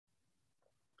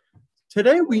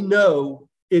Today we know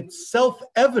it's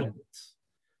self-evident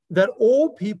that all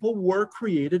people were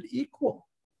created equal,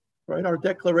 right? Our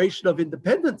Declaration of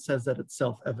Independence says that it's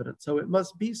self-evident, so it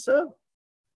must be so.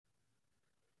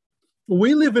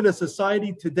 We live in a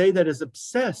society today that is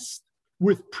obsessed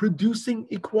with producing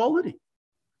equality.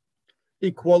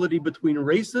 Equality between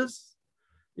races,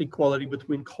 equality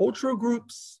between cultural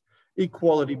groups,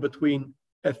 equality between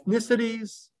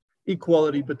ethnicities,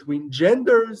 equality between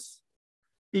genders,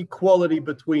 equality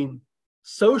between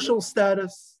social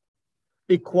status,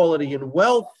 equality in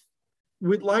wealth.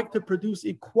 We'd like to produce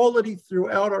equality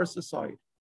throughout our society.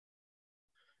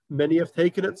 Many have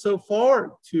taken it so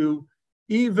far to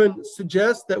even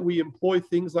suggest that we employ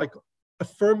things like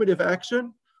affirmative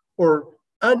action or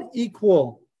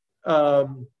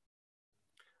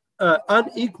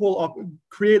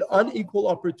create unequal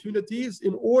opportunities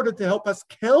in order to help us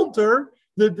counter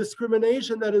the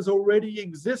discrimination that is already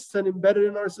exists and embedded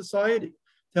in our society,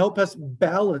 to help us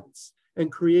balance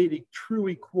and create a true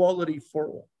equality for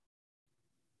all.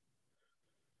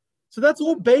 So that's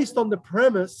all based on the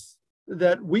premise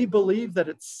that we believe that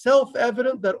it's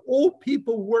self-evident that all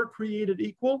people were created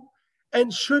equal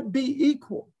and should be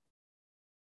equal.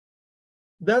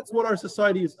 That's what our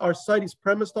society is. Our society is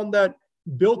premised on that,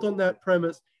 built on that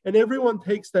premise, and everyone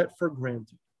takes that for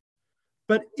granted.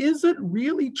 But is it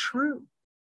really true?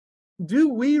 Do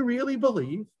we really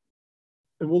believe,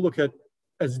 and we'll look at,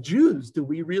 as Jews, do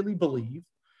we really believe,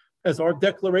 as our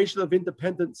Declaration of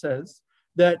Independence says,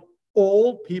 that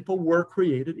all people were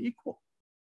created equal?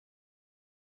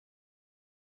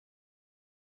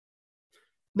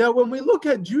 Now, when we look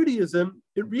at Judaism,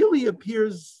 it really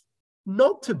appears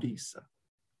not to be so,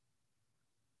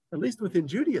 at least within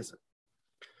Judaism.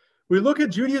 We look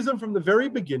at Judaism from the very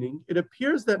beginning, it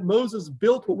appears that Moses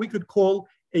built what we could call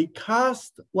a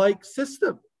caste-like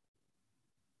system.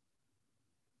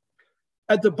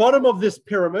 At the bottom of this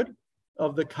pyramid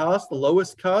of the caste, the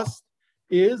lowest caste,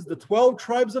 is the 12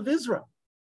 tribes of Israel.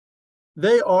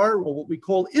 They are what we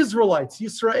call Israelites,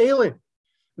 Yisraelim.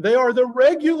 They are the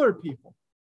regular people.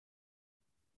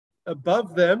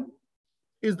 Above them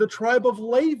is the tribe of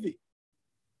Levi.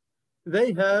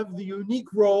 They have the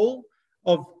unique role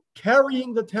of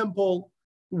carrying the temple,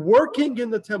 working in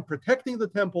the temple, protecting the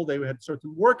temple. They had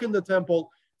certain work in the temple.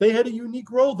 They had a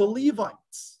unique role, the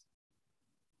Levites.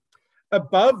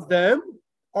 Above them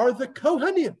are the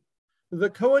Kohanim. The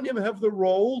Kohanim have the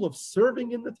role of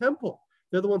serving in the temple.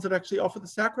 They're the ones that actually offer the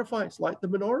sacrifice, light the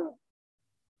menorah.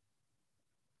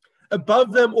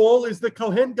 Above them all is the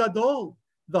Kohen Gadol,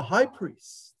 the high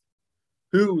priest,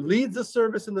 who leads the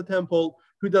service in the temple,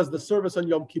 who does the service on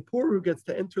Yom Kippur, who gets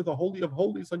to enter the Holy of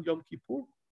Holies on Yom Kippur.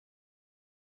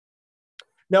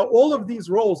 Now, all of these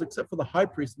roles, except for the high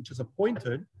priest, which is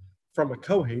appointed from a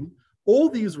Kohen, all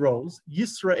these roles,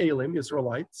 Yisraelim,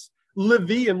 Israelites,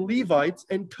 Levi and Levites,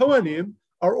 and Kohanim,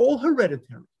 are all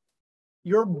hereditary.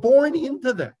 You're born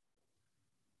into them.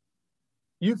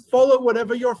 You follow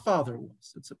whatever your father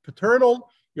was. It's a paternal.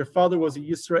 Your father was a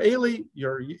Yisraeli,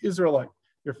 you're an Israelite.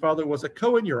 Your father was a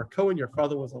Kohen, you're a Kohen. Your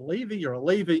father was a Levi, you're a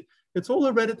Levi. It's all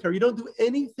hereditary. You don't do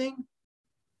anything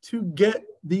to get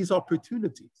these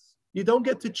opportunities. You don't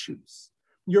get to choose.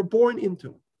 You're born into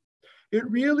it. It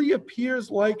really appears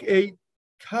like a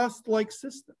caste-like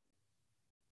system.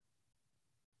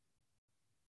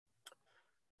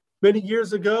 Many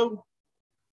years ago,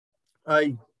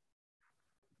 I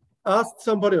asked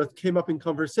somebody, it came up in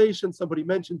conversation, somebody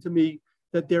mentioned to me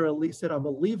that said, I'm a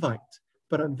Levite,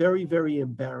 but I'm very, very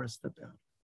embarrassed about it.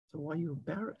 So why are you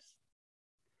embarrassed?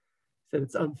 He said,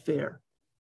 it's unfair.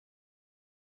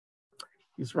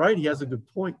 He's right, he has a good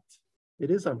point.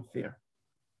 It is unfair.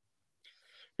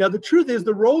 Now, the truth is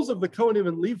the roles of the Kohanim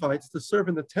and Levites to serve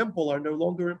in the temple are no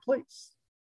longer in place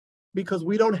because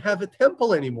we don't have a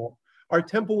temple anymore. Our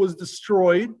temple was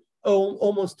destroyed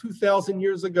almost 2,000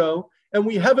 years ago, and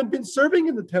we haven't been serving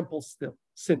in the temple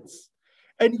since.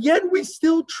 And yet we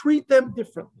still treat them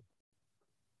differently.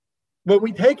 When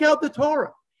we take out the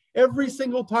Torah, every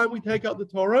single time we take out the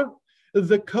Torah,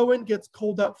 the Kohen gets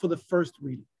called up for the first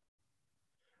reading.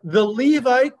 The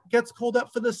Levite gets called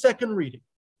up for the second reading.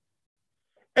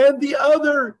 And the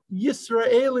other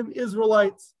Yisraelim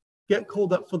Israelites get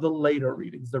called up for the later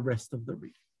readings, the rest of the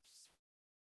readings.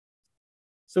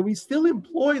 So we still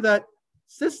employ that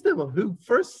system of who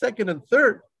first, second, and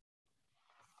third.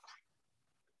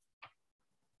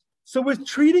 So we're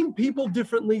treating people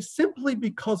differently simply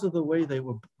because of the way they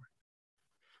were born.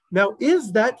 Now,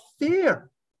 is that fair?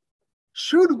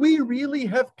 Should we really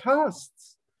have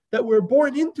castes that we're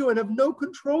born into and have no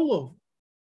control over?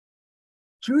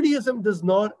 Judaism does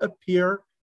not appear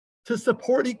to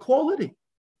support equality.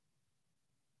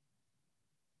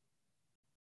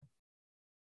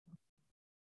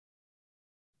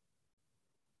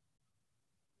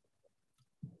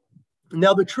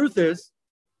 Now, the truth is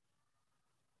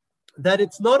that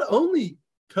it's not only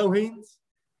Kohens,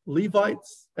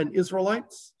 Levites, and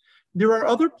Israelites. There are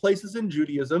other places in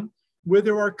Judaism where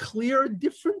there are clear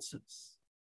differences.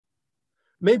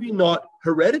 Maybe not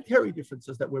hereditary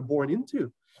differences that we're born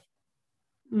into,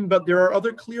 but there are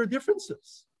other clear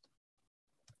differences.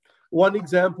 One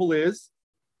example is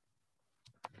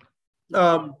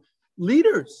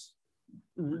leaders.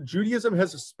 Judaism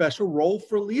has a special role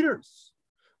for leaders.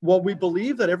 While we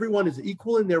believe that everyone is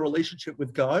equal in their relationship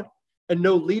with God, and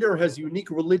no leader has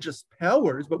unique religious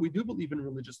powers, but we do believe in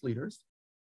religious leaders.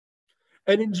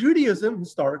 And in Judaism,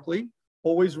 historically,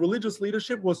 always religious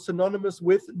leadership was synonymous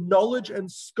with knowledge and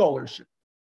scholarship.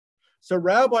 So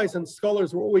rabbis and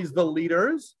scholars were always the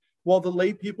leaders, while the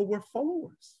lay people were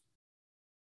followers.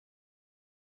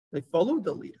 They followed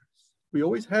the leaders. We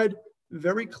always had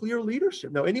very clear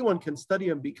leadership. Now, anyone can study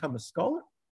and become a scholar,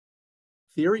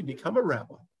 theory, become a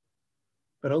rabbi,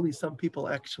 but only some people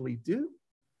actually do.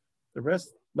 The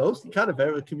rest, most, you kind of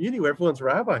have a community where everyone's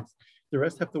rabbis. The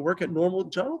rest have to work at normal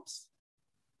jobs.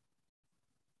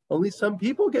 Only some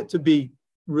people get to be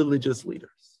religious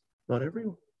leaders, not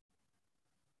everyone.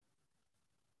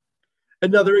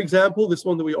 Another example, this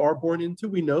one that we are born into,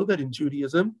 we know that in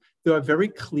Judaism, there are very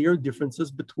clear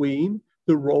differences between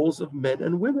the roles of men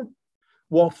and women.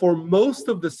 While for most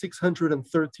of the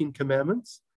 613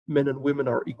 commandments, men and women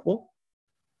are equal,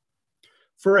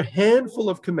 for a handful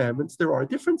of commandments, there are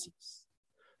differences.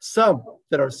 Some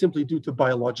that are simply due to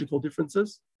biological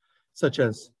differences, such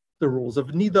as the rules of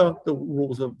Nida, the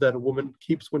rules that a woman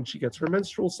keeps when she gets her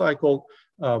menstrual cycle,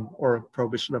 or a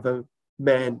prohibition of a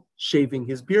man shaving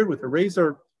his beard with a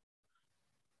razor,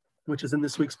 which is in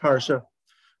this week's parsha.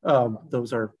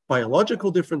 Those are biological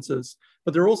differences,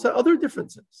 but there are also other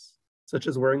differences, such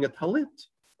as wearing a talit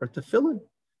or tefillin,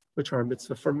 which are a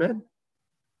mitzvah for men,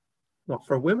 not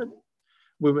for women.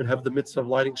 Women have the mitzvah of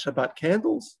lighting Shabbat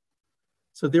candles.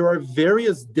 So there are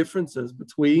various differences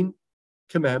between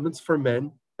commandments for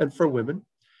men and for women.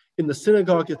 In the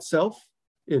synagogue itself,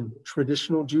 in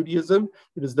traditional Judaism,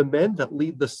 it is the men that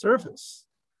lead the service.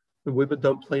 The women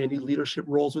don't play any leadership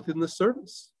roles within the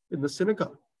service in the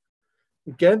synagogue.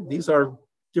 Again, these are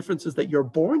differences that you're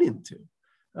born into.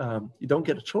 You don't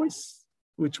get a choice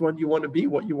which one you want to be,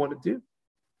 what you want to do.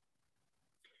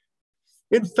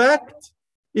 In fact,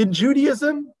 in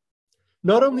Judaism,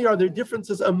 not only are there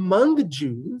differences among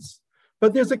Jews,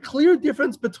 but there's a clear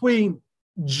difference between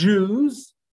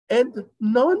Jews and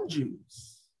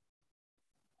non-Jews.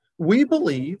 We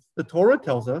believe, the Torah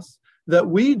tells us, that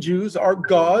we Jews are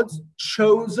God's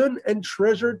chosen and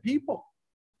treasured people.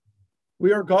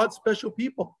 We are God's special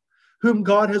people, whom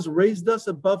God has raised us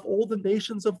above all the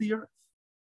nations of the earth.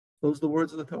 Those are the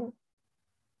words of the Torah.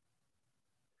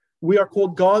 We are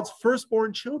called God's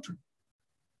firstborn children.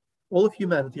 All of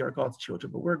humanity are God's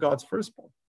children, but we're God's firstborn,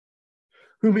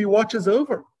 whom he watches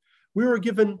over. We were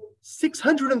given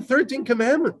 613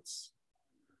 commandments.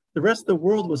 The rest of the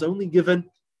world was only given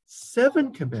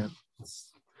 7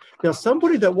 commandments. Now,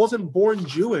 somebody that wasn't born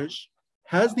Jewish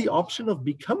has the option of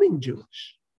becoming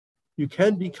Jewish. You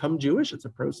can become Jewish. It's a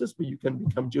process, but you can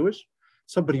become Jewish.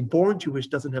 Somebody born Jewish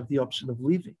doesn't have the option of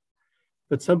leaving.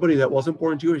 But somebody that wasn't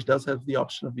born Jewish does have the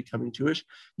option of becoming Jewish.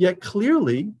 Yet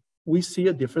clearly, we see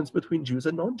a difference between Jews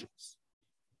and non-Jews.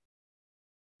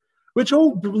 Which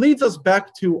all leads us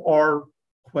back to our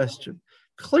question.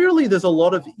 Clearly, there's a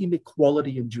lot of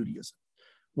inequality in Judaism,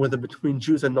 whether between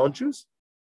Jews and non-Jews,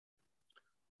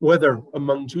 whether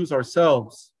among Jews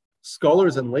ourselves,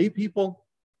 scholars and lay people,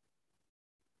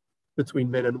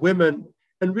 between men and women,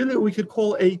 and really what we could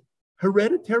call a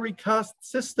hereditary caste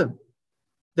system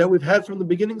that we've had from the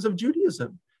beginnings of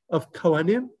Judaism, of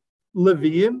Kohanim,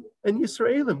 Leviim, and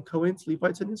Yisraelim, Kohens,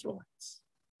 Levites, and Israelites.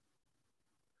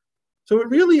 So it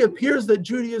really appears that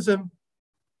Judaism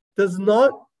does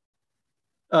not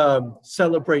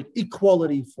celebrate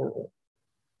equality for all.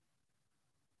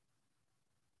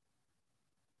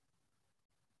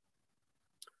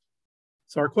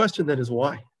 So our question then is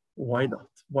why? Why not?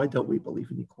 Why don't we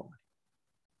believe in equality?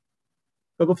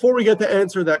 But before we get to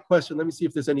answer that question, let me see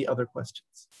if there's any other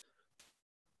questions.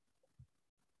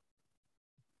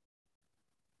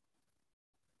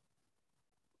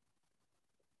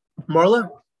 Marla?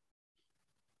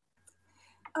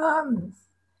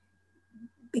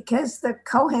 Because the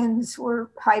Kohens were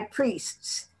high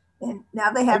priests, and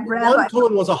now they have rabbis. One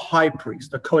Kohen was a high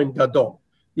priest, a Kohen Gadol.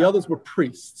 The others were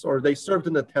priests, or they served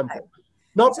in the temple.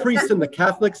 Not priests in the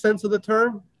Catholic sense of the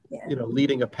term,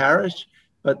 leading a parish,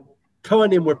 but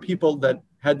Kohanim were people that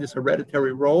had this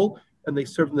hereditary role, and they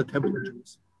served in the temple of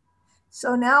Jews.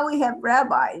 So now we have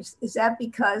rabbis. Is that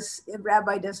because a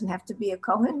rabbi doesn't have to be a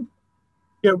Kohen?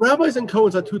 Yeah, rabbis and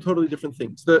Cohens are two totally different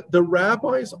things. The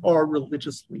rabbis are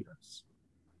religious leaders,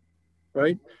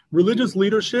 right? Religious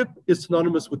leadership is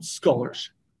synonymous with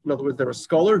scholarship. In other words, they're a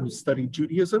scholar who studied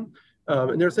Judaism,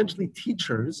 and they're essentially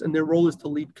teachers, and their role is to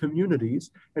lead communities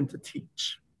and to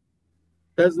teach.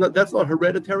 That's not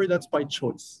hereditary, that's by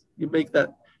choice. You make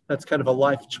that's kind of a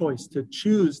life choice to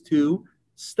choose to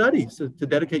study, so to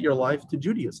dedicate your life to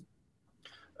Judaism.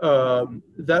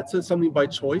 That's something by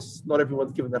choice. Not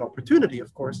everyone's given that opportunity,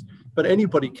 of course, but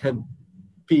anybody can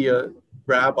be a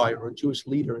rabbi or a Jewish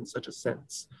leader in such a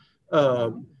sense.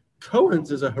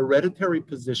 Cohens is a hereditary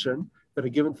position that are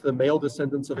given to the male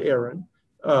descendants of Aaron.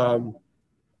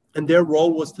 And their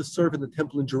role was to serve in the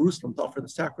temple in Jerusalem, to offer the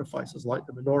sacrifices, light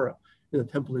the menorah in the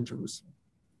temple in Jerusalem.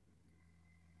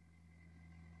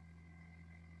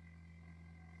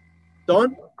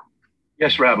 Don?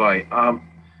 Yes, Rabbi.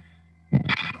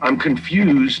 I'm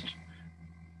confused.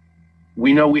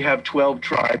 We know we have 12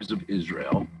 tribes of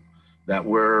Israel that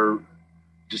were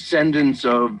descendants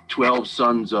of 12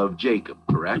 sons of Jacob,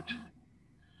 correct?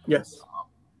 Yes.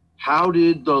 How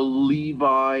did the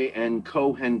Levi and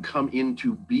Cohen come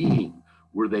into being?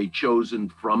 Were they chosen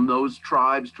from those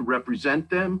tribes to represent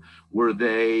them? Were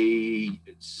they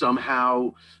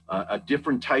somehow a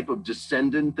different type of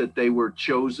descendant that they were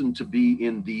chosen to be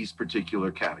in these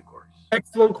particular categories?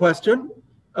 Excellent question.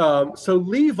 So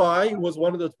Levi was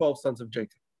one of the 12 sons of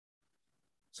Jacob.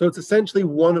 So it's essentially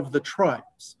one of the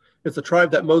tribes. It's the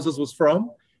tribe that Moses was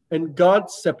from, and God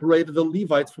separated the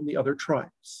Levites from the other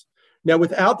tribes. Now,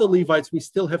 without the Levites, we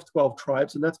still have 12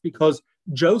 tribes, and that's because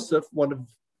Joseph, one of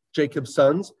Jacob's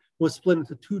sons, was split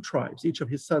into two tribes. Each of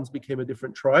his sons became a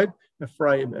different tribe,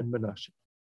 Ephraim and Manasseh.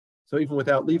 So even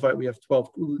without Levi, we have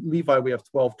 12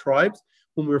 tribes.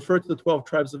 When we refer to the 12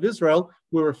 tribes of Israel,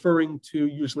 we're referring to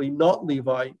usually not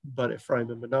Levi, but Ephraim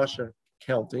and Manasseh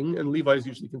counting, and Levi is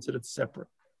usually considered separate.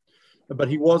 But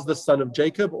he was the son of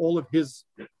Jacob. All of his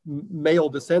male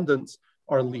descendants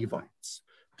are Levites.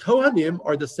 Kohanim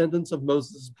are descendants of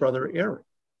Moses' brother Aaron.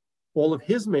 All of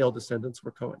his male descendants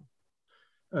were Kohanim.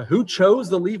 Who chose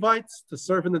the Levites to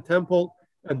serve in the temple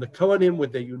and the Kohanim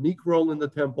with their unique role in the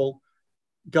temple?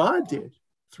 God did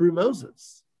through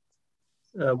Moses.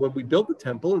 When we built the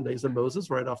temple in the days of Moses,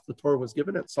 right after the Torah was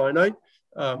given at Sinai,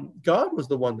 God was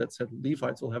the one that said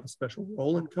Levites will have a special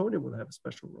role and Kohanim will have a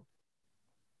special role.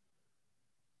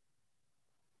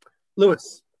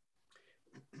 Louis.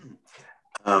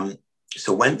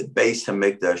 So when the Beis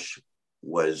Hamikdash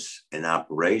was in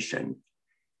operation,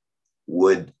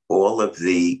 wouldn't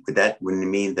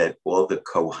mean that all the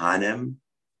Kohanim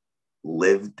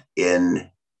lived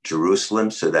in Jerusalem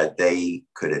so that they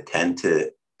could attend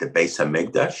to the Beis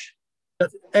Hamikdash?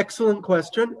 That's an excellent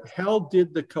question. How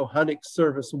did the Kohanic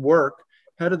service work?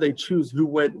 How did they choose who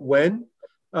went when?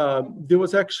 There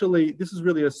was actually, this is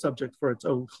really a subject for its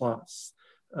own class,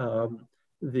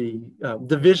 the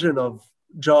division of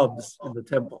jobs in the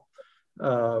temple.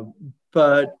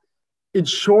 But in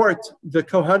short, the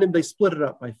Kohanim, they split it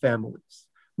up by families.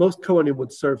 Most Kohanim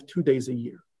would serve 2 days a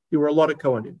year. There were a lot of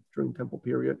Kohanim during the temple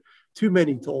period, too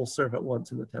many to all serve at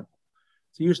once in the temple.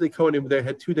 So usually Kohanim, they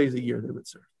had 2 days a year they would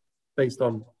serve based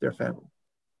on their family.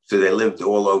 So they lived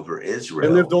all over Israel?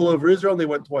 They lived all over Israel, and they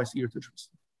went twice a year to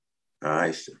Jerusalem.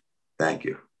 I see. Thank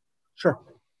you. Sure.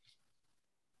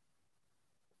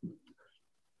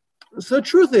 So the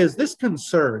truth is, this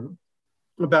concern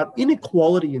about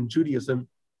inequality in Judaism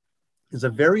is a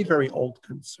very, very old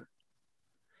concern.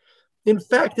 In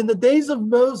fact, in the days of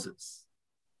Moses,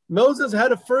 Moses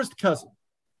had a first cousin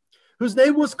whose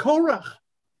name was Korach.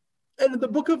 And in the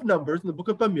book of Numbers, in the book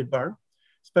of Bamidbar,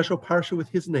 special parsha with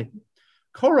his name,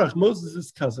 Korach,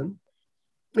 Moses' cousin,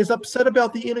 is upset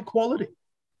about the inequality.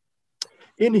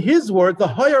 In his words, the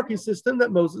hierarchy system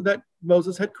that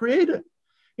Moses had created.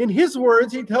 In his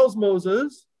words, he tells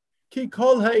Moses, Ki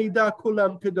kol ha'ida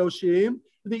kulam kedoshim,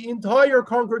 the entire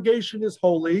congregation is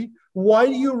holy. Why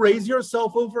do you raise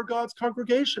yourself over God's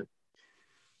congregation?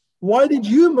 Why did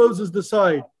you, Moses,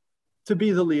 decide to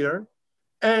be the leader?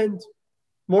 And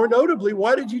more notably,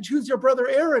 why did you choose your brother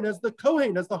Aaron as the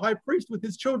Kohen, as the high priest, with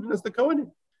his children as the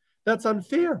Kohanim? That's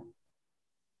unfair.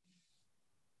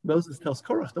 Moses tells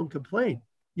Korach, don't complain.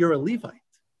 You're a Levite.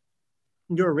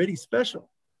 You're already special.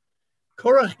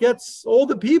 Korach gets all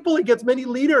the people. He gets many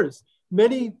leaders,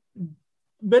 many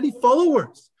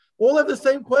followers. All have the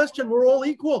same question. We're all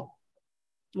equal.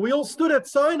 We all stood at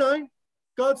Sinai.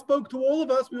 God spoke to all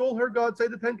of us. We all heard God say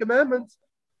the 10 Commandments.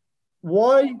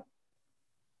 Why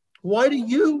do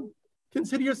you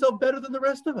consider yourself better than the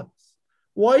rest of us?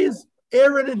 Why is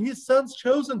Aaron and his sons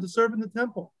chosen to serve in the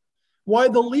temple? Why are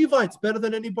the Levites better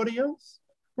than anybody else?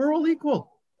 We're all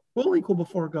equal. We're all equal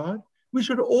before God. We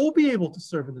should all be able to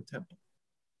serve in the temple.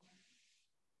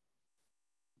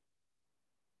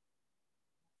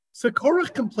 So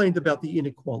Korach complained about the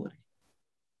inequality.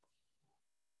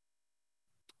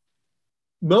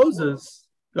 Moses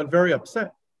got very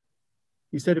upset.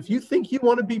 He said, if you think you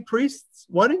want to be priests,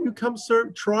 why don't you come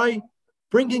try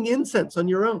bringing incense on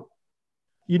your own?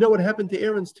 You know what happened to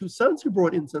Aaron's two sons who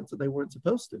brought incense that they weren't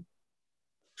supposed to.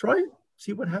 Try it,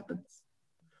 see what happens.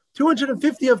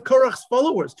 250 of Korach's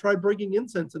followers tried bringing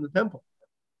incense in the temple.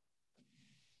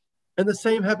 And the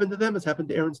same happened to them as happened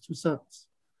to Aaron's two sons.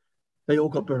 They all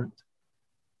got burned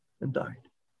and died.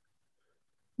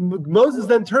 Moses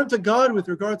then turned to God with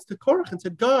regards to Korach and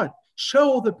said, God,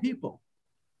 show the people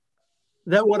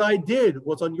that what I did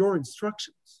was on your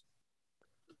instructions.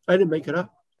 I didn't make it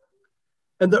up.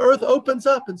 And the earth opens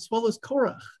up and swallows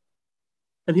Korach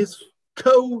and his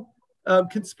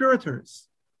co-conspirators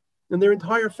and their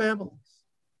entire families.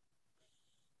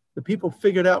 The people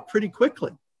figured out pretty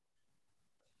quickly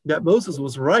that Moses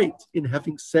was right in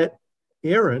having set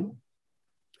Aaron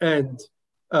and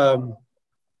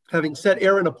having set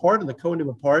Aaron apart and the Kohanim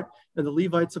apart and the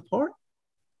Levites apart.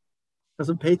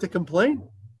 Doesn't pay to complain.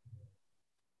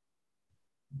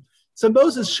 So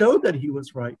Moses showed that he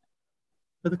was right.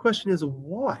 But the question is,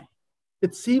 why?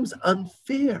 It seems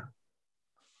unfair.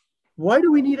 Why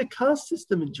do we need a caste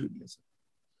system in Judaism?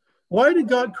 Why did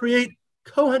God create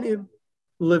Kohanim,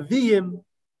 Leviim,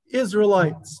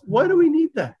 Israelites? Why do we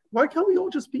need that? Why can't we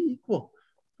all just be equal?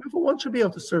 Everyone should be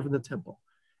able to serve in the temple.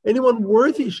 Anyone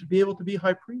worthy should be able to be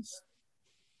high priest.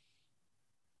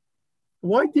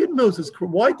 Moses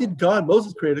create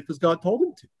it because God told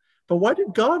him to. But why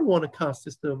did God want a caste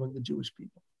system among the Jewish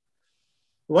people?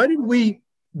 Why did we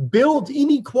build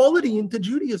inequality into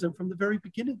Judaism from the very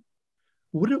beginning?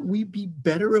 Wouldn't we be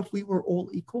better if we were all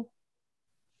equal?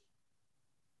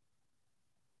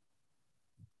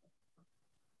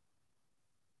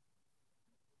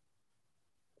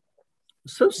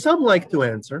 So some like to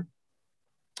answer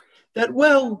that,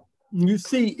 well, you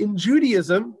see, in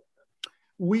Judaism,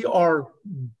 we are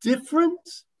different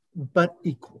but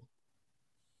equal.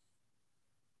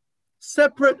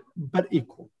 Separate but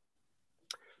equal.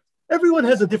 Everyone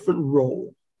has a different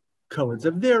role. Cohens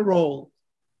have their role.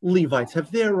 Levites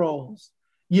have their roles.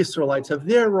 Yisraelites have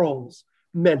their roles.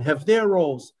 Men have their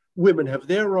roles. Women have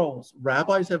their roles.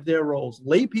 Rabbis have their roles.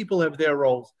 Lay people have their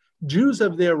roles. Jews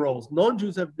have their roles.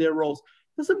 Non-Jews have their roles.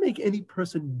 Doesn't make any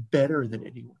person better than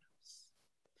anyone else.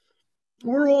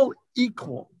 We're all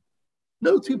equal.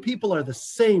 No two people are the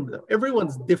same, though.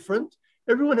 Everyone's different.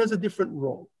 Everyone has a different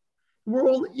role. We're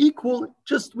all equal,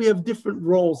 just we have different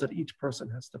roles that each person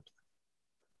has to play.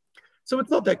 So it's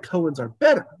not that Cohens are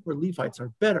better or Levites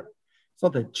are better. It's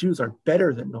not that Jews are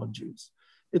better than non-Jews.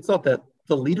 It's not that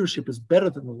the leadership is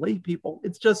better than the lay people.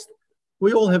 It's just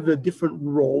we all have a different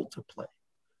role to play.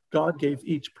 God gave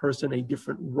each person a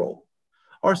different role.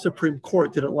 Our Supreme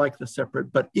Court didn't like the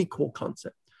separate but equal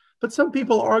concept. But some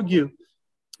people argue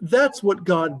that's what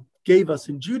God gave us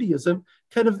in Judaism,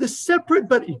 kind of this separate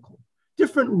but equal,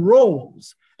 different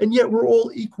roles, and yet we're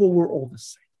all equal, we're all the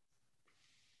same.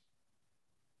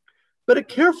 But a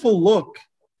careful look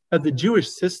at the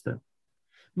Jewish system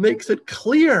makes it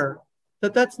clear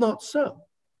that that's not so.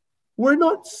 We're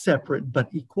not separate but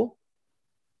equal.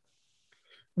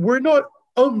 We're not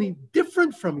only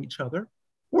different from each other,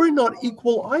 we're not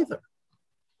equal either.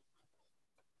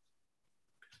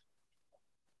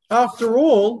 After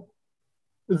all,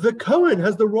 the Kohen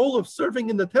has the role of serving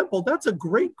in the temple. That's a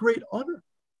great, great honor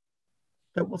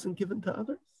that wasn't given to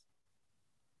others.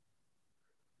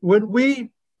 When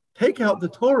we take out the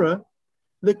Torah,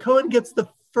 the Kohen gets the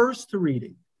first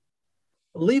reading.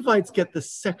 Levites get the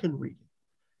second reading.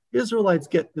 Israelites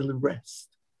get the rest.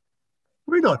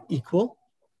 We're not equal.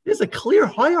 There's a clear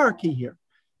hierarchy here.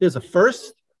 There's a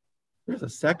first, there's a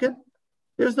second,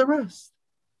 there's the rest.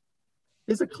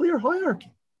 There's a clear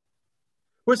hierarchy.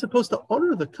 We're supposed to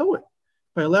honor the Kohen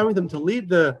by allowing them to lead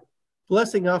the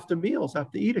blessing after meals,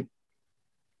 after eating.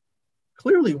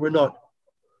 Clearly, we're not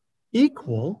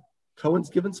equal.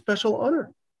 Kohen's given special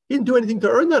honor. He didn't do anything to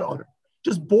earn that honor.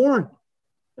 Just born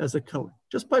as a Kohen,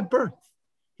 just by birth,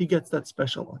 he gets that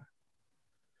special honor.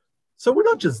 So we're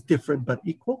not just different but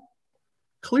equal.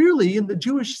 Clearly, in the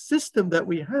Jewish system that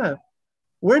we have,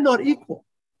 we're not equal.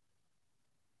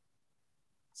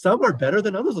 Some are better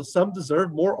than others, or some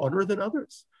deserve more honor than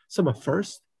others. Some are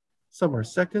first, some are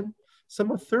second,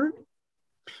 some are third.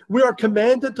 We are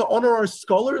commanded to honor our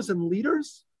scholars and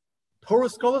leaders. Torah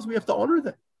scholars, we have to honor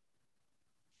them.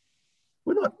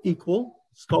 We're not equal,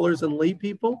 scholars and lay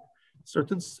people.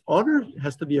 Certain honor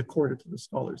has to be accorded to the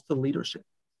scholars, to leadership.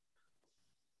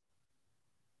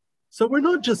 So we're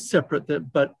not just separate,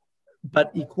 but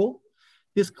equal.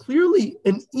 There's clearly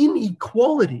an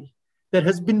inequality that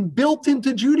has been built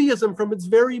into Judaism from its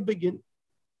very beginning.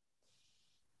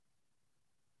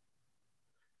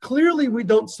 Clearly, we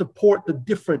don't support the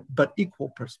different but equal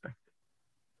perspective.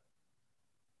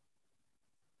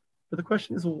 But the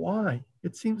question is why?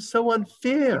 It seems so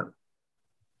unfair.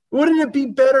 Wouldn't it be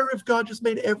better if God just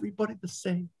made everybody the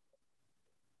same?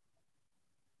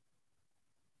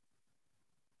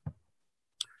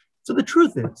 So the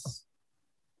truth is,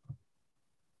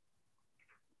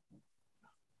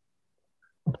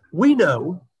 we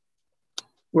know,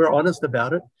 we're honest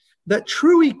about it, that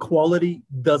true equality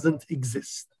doesn't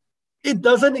exist. It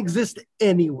doesn't exist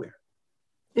anywhere.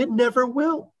 It never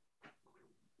will.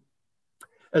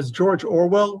 As George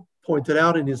Orwell pointed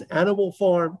out in his Animal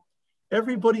Farm,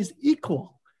 everybody's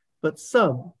equal, but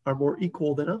some are more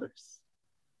equal than others.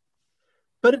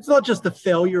 But it's not just a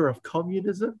failure of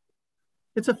communism.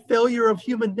 It's a failure of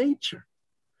human nature.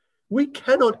 We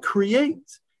cannot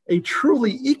create a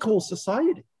truly equal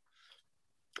society.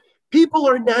 People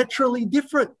are naturally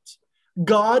different.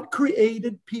 God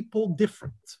created people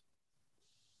different.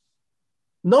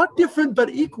 Not different, but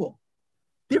equal.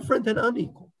 Different and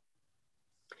unequal.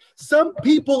 Some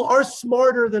people are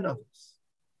smarter than others.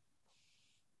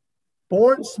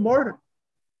 Born smarter.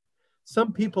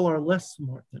 Some people are less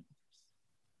smart than others.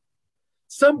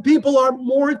 Some people are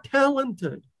more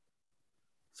talented.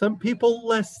 Some people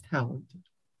less talented.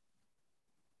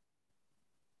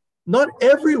 Not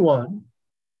everyone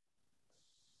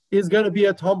is going to be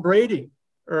a Tom Brady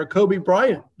or a Kobe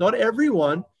Bryant. Not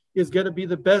everyone is going to be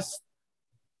the best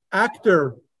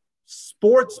actor,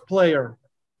 sports player,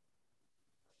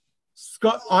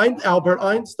 Albert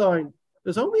Einstein.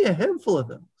 There's only a handful of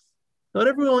them. Not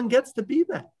everyone gets to be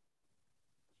that.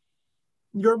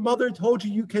 Your mother told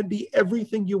you can be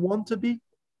everything you want to be.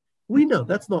 We know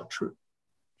that's not true.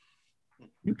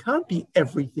 You can't be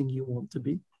everything you want to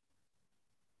be.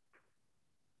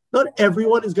 Not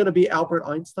everyone is going to be Albert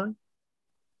Einstein,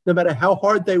 no matter how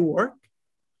hard they work.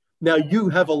 Now, you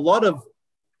have a lot of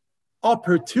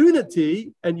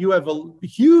opportunity and you have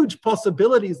huge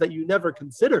possibilities that you never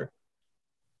consider.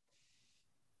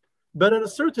 But at a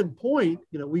certain point,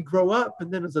 we grow up,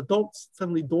 and then as adults,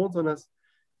 suddenly dawns on us,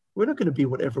 we're not going to be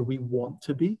whatever we want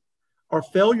to be. Our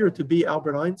failure to be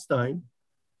Albert Einstein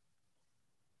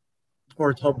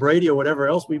or Tom Brady or whatever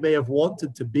else we may have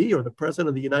wanted to be, or the President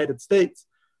of the United States,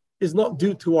 is not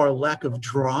due to our lack of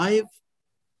drive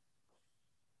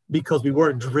because we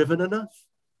weren't driven enough.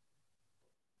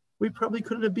 We probably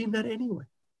couldn't have been that anyway.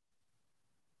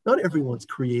 Not everyone's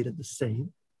created the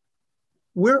same.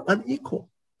 We're unequal.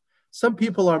 Some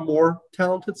people are more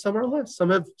talented, some are less. Some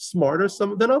have smarter,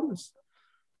 some than others.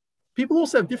 People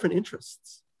also have different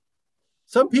interests.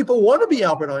 Some people want to be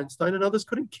Albert Einstein and others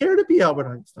couldn't care to be Albert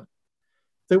Einstein.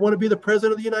 They want to be the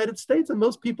President of the United States, and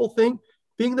most people think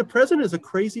being the president is a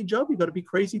crazy job. You've got to be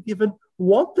crazy to even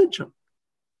want the job.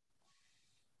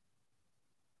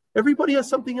 Everybody has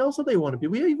something else that they want to be.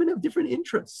 We even have different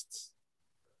interests,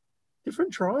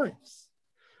 different drives.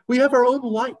 We have our own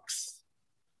likes.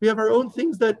 We have our own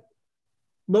things that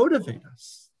motivate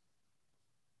us.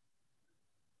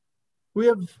 We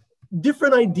have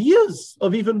different ideas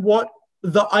of even what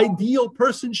the ideal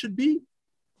person should be,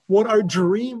 what our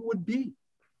dream would be.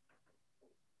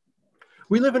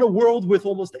 We live in a world with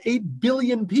almost 8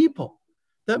 billion people.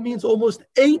 That means almost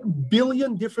 8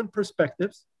 billion different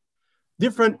perspectives,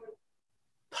 different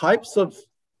types of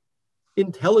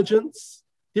intelligence,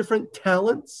 different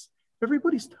talents.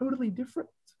 Everybody's totally different.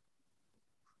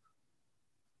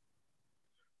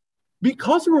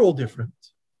 Because we're all different,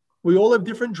 we all have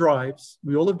different drives,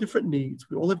 we all have different needs,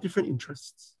 we all have different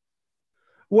interests.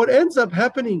 What ends up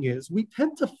happening is we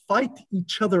tend to fight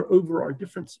each other over our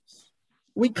differences.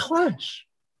 We clash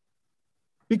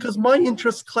because my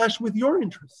interests clash with your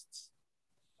interests.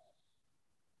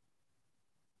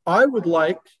 I would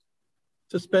like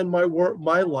to spend my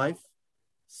life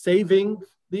saving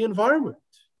the environment.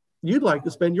 You'd like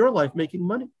to spend your life making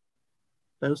money.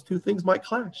 Those two things might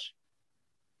clash.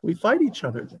 We fight each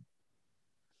other then.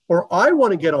 Or I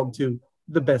want to get onto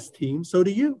the best team, so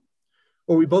do you.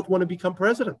 Or we both want to become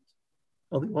president.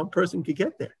 Only one person could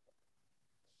get there.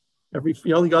 Otherwise,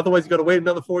 you got to wait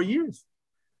another 4 years.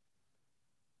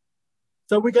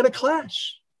 So we're going to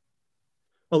clash.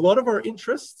 A lot of our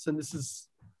interests, and this is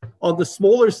on the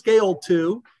smaller scale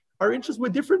too, our interests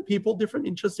with different people, different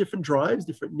interests, different drives,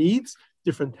 different needs,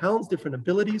 different talents, different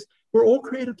abilities. We're all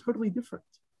created totally different.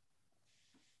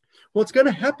 What's going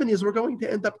to happen is we're going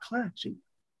to end up clashing.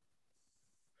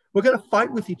 We're going to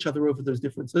fight with each other over those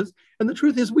differences. And the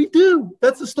truth is we do.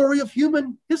 That's the story of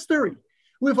human history.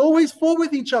 We've always fought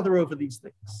with each other over these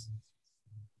things.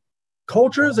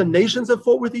 Cultures and nations have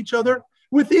fought with each other.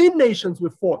 Within nations,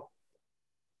 we've fought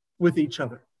with each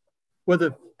other.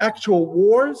 Whether actual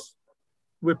wars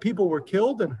where people were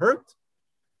killed and hurt,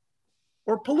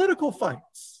 or political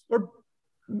fights, or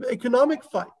economic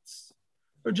fights,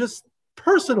 or just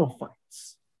personal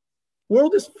fights. The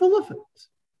world is full of it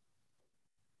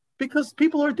because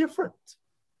people are different.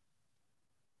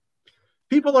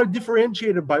 People are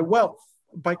differentiated by wealth,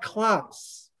 by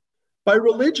class, by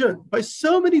religion, by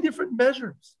so many different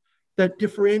measures that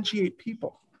differentiate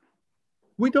people.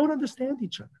 We don't understand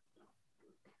each other.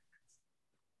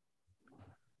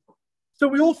 So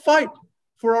we all fight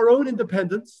for our own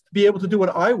independence, to be able to do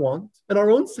what I want, and our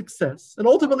own success, and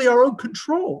ultimately our own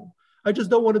control. I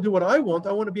just don't want to do what I want.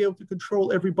 I want to be able to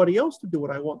control everybody else to do what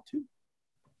I want to.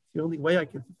 The only way I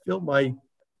can fulfill my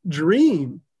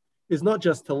dream is not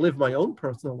just to live my own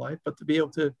personal life, but to be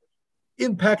able to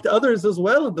impact others as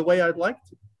well in the way I'd like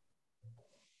to.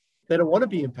 They don't want to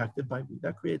be impacted by me.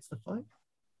 That creates the fight.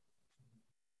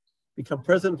 Become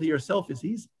president of yourself is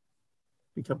easy.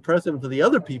 Become president of the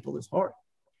other people is hard.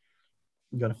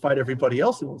 You got to fight everybody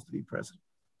else who wants to be president.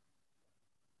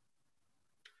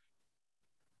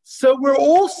 So we're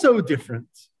all so different.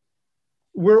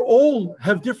 We're all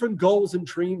have different goals and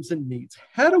dreams and needs.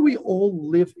 How do we all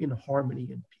live in harmony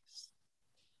and peace?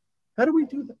 How do we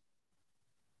do that?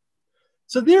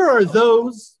 So there are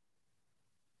those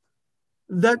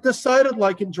that decided,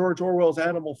 like in George Orwell's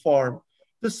Animal Farm,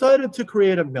 decided to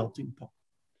create a melting pot.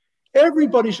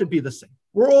 Everybody should be the same.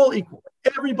 We're all equal.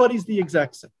 Everybody's the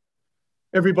exact same.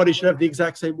 Everybody should have the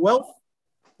exact same wealth.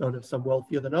 Don't have some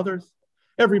wealthier than others.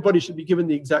 Everybody should be given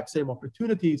the exact same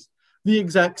opportunities, the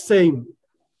exact same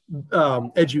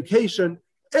education.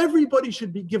 Everybody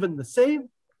should be given the same.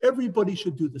 Everybody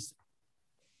should do the same.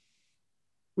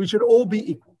 We should all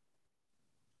be equal.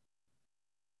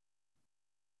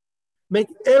 Make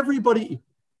everybody equal.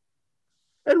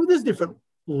 And there's different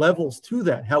levels to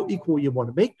that, how equal you want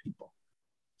to make people.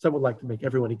 Some would like to make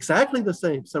everyone exactly the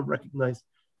same. Some recognize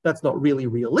that's not really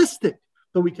realistic,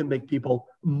 but we can make people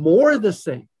more the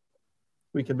same.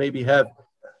 We can maybe have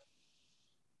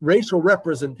racial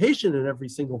representation in every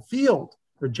single field,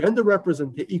 or gender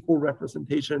equal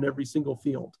representation in every single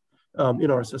field in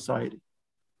our society.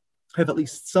 Have at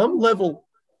least some level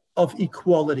of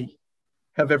equality,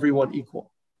 have everyone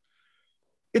equal.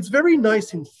 It's very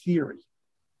nice in theory.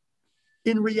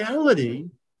 In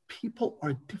reality, people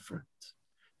are different.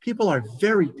 People are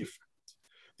very different.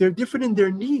 They're different in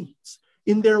their needs,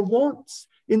 in their wants,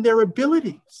 in their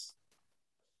abilities.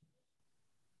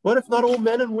 What if not all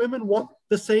men and women want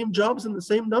the same jobs and the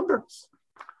same numbers?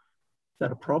 Is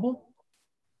that a problem?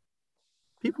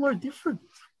 People are different.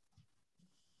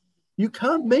 You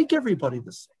can't make everybody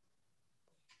the same.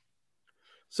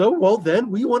 So, well, then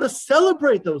we want to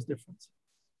celebrate those differences.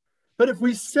 But if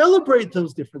we celebrate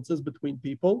those differences between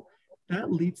people,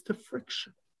 that leads to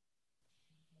friction.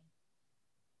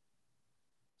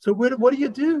 So what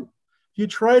do? You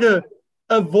try to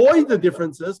avoid the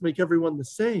differences, make everyone the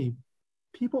same.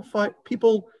 People fight,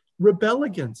 people rebel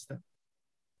against them.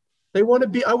 I want to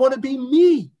be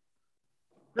me.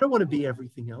 I don't want to be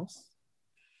everything else.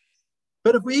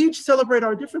 But if we each celebrate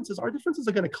our differences are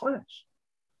going to clash.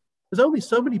 There's only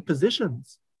so many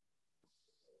positions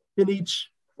in each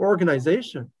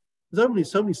organization. There's only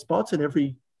so many spots in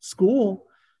every school.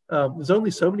 There's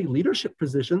only so many leadership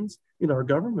positions in our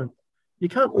government. You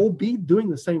can't all be doing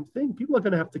the same thing. People are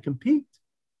going to have to compete.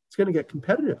 It's going to get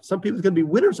competitive. Some people are going to be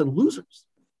winners and losers.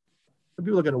 Some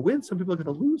people are going to win. Some people are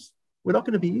going to lose. We're not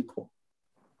going to be equal.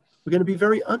 We're going to be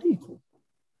very unequal.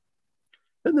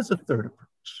 Then there's a third approach.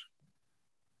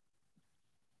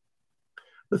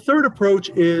 The third approach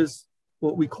is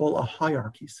what we call a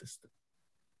hierarchy system.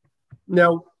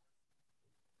 Now,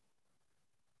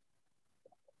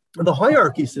 the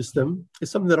hierarchy system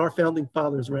is something that our founding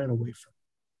fathers ran away from.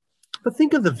 But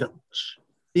think of the village,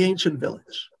 the ancient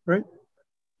village, right?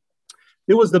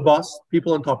 There was the boss,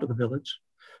 people on top of the village.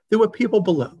 There were people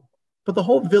below, but the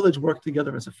whole village worked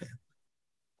together as a family.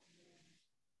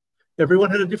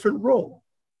 Everyone had a different role,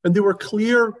 and there were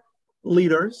clear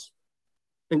leaders,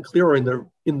 and clearer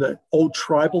in the old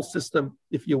tribal system,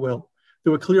 if you will.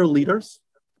 There were clear leaders.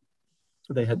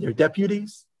 So they had their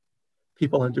deputies,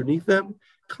 people underneath them,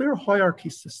 clear hierarchy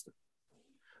system.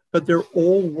 But they're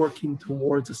all working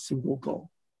towards a single goal.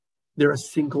 They're a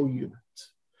single unit.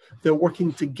 They're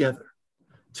working together.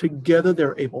 Together,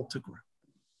 they're able to grow.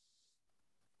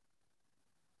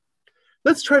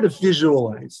 Let's try to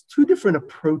visualize two different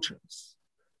approaches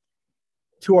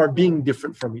to our being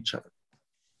different from each other.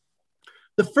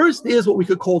 The first is what we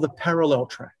could call the parallel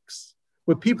tracks,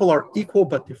 where people are equal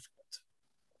but different.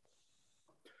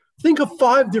 Think of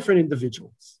 5 different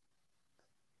individuals.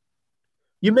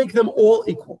 You make them all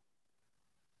equal.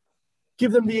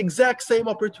 Give them the exact same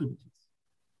opportunities.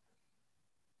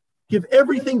 Give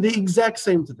everything the exact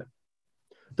same to them.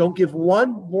 Don't give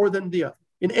one more than the other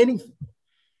in anything.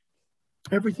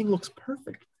 Everything looks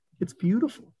perfect. It's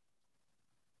beautiful.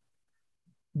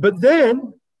 But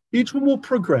then each one will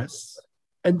progress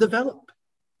and develop.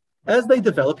 As they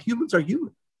develop, humans are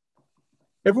human.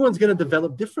 Everyone's going to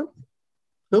develop differently.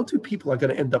 No 2 people are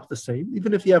going to end up the same.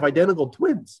 Even if you have identical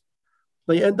twins,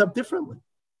 they end up differently.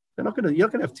 You're not going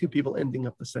to have 2 people ending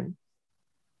up the same.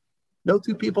 No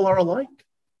 2 people are alike.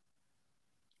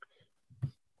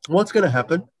 What's going to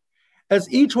happen?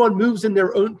 As each one moves in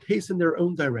their own pace, in their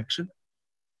own direction,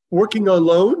 working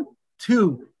alone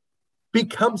to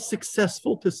become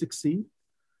successful, to succeed,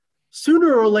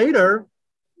 sooner or later,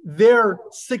 their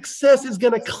success is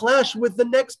going to clash with the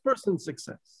next person's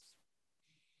success.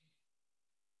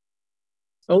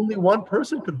 Only one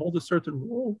person can hold a certain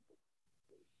role.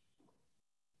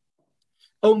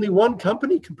 Only one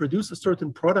company can produce a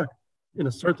certain product in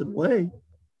a certain way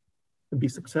and be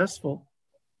successful.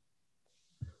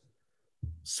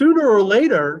 Sooner or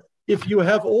later, if you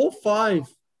have all 5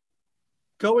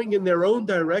 going in their own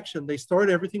direction, they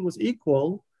started, everything was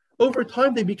equal. Over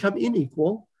time, they become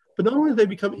unequal. But not only do they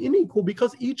become unequal,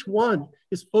 because each one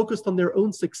is focused on their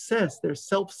own success, they're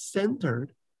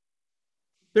self-centered,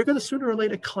 they're going to sooner or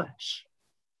later clash.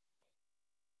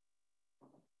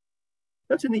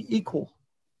 That's in the equal,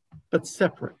 but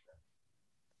separate.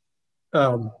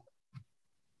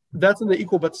 That's in the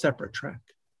equal but separate track.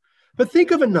 But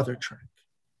think of another track.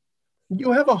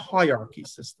 You have a hierarchy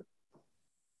system.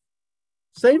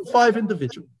 Same 5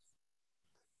 individuals.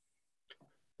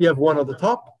 You have 1 on the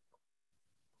top,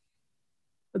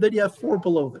 and then you have 4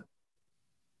 below them.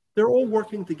 They're all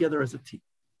working together as a team.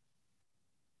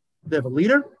 They have a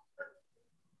leader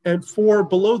and 4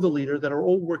 below the leader that are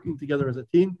all working together as a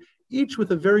team, each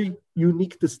with a very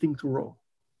unique, distinct role.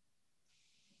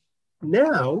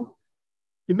 Now,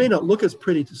 it may not look as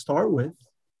pretty to start with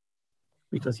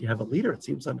because you have a leader. It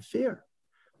seems unfair.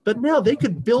 But now they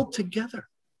could build together.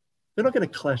 They're not going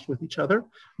to clash with each other.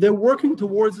 They're working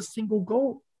towards a single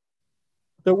goal.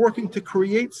 They're working to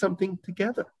create something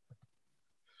together.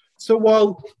 So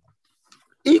while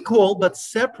equal but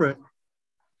separate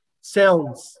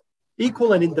sounds,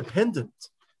 equal and independent,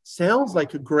 sounds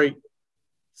like a great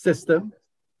system,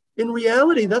 in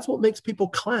reality, that's what makes people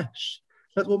clash.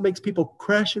 That's what makes people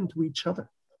crash into each other.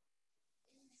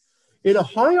 In a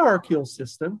hierarchical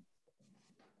system,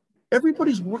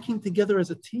 everybody's working together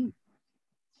as a team.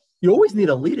 You always need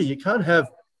a leader. You can't have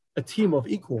a team of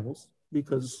equals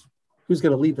because who's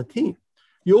going to lead the team?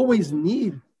 You always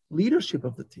need leadership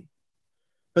of the team.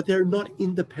 But they're not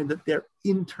independent, they're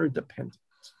interdependent.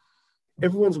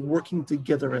 Everyone's working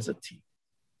together as a team.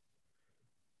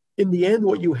 In the end,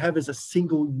 what you have is a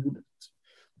single unit.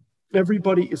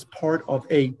 Everybody is part of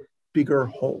a bigger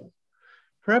whole.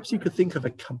 Perhaps you could think of a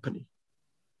company.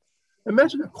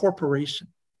 Imagine a corporation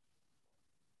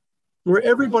where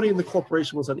everybody in the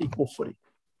corporation was on equal footing.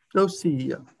 No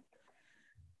CEO.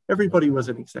 Everybody was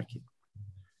an executive.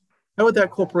 How would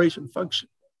that corporation function?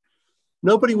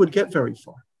 Nobody would get very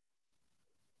far.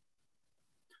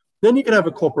 Then you can have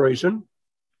a corporation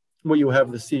where you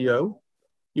have the CEO,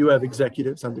 you have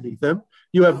executives underneath them,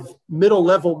 you have middle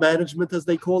level management, as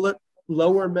they call it,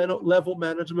 lower level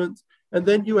management, and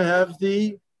then you have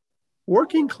the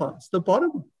working class, the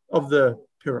bottom of the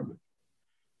pyramid.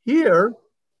 Here,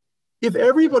 if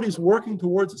everybody's working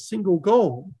towards a single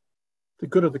goal, the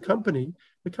good of the company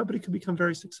can become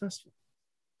very successful.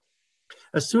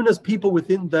 As soon as people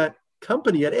within that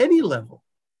company at any level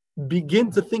begin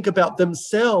to think about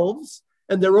themselves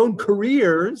and their own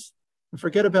careers and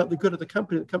forget about the good of the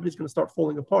company's going to start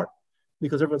falling apart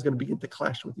because everyone's going to begin to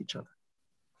clash with each other.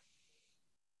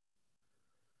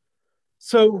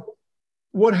 So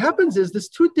what happens is there's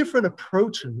 2 different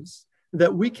approaches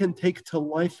that we can take to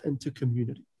life and to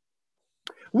community.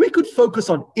 We could focus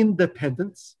on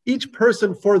independence, each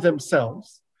person for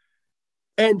themselves,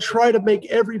 and try to make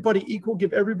everybody equal,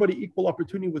 give everybody equal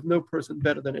opportunity with no person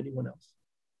better than anyone else.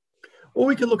 Or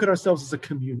we can look at ourselves as a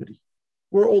community.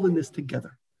 We're all in this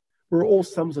together. We're all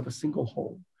sums of a single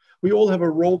whole. We all have a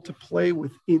role to play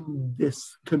within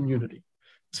this community.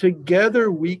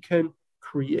 Together, we can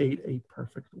create a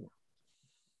perfect world.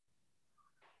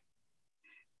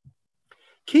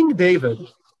 King David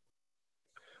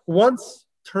once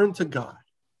turned to God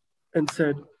and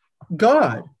said,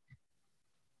 God,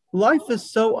 Life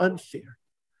is so unfair.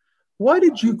 Why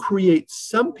did you create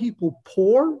some people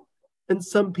poor and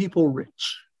some people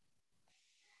rich?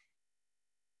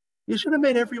 You should have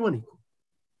made everyone equal.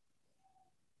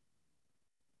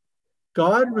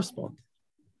 God responded,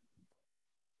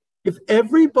 if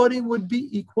everybody would be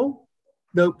equal,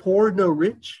 no poor, no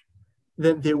rich,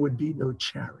 then there would be no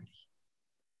charity.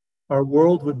 Our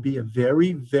world would be a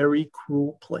very, very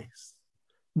cruel place.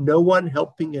 No one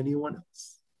helping anyone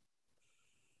else.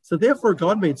 So therefore,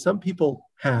 God made some people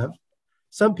have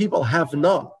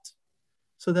not,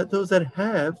 so that those that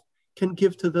have can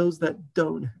give to those that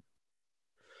don't have.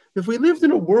 If we lived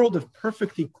in a world of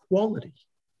perfect equality,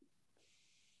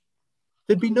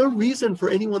 there'd be no reason for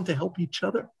anyone to help each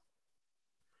other.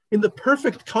 In the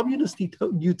perfect communist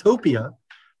utopia,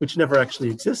 which never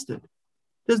actually existed,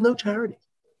 there's no charity.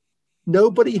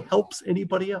 Nobody helps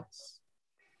anybody else.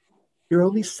 You're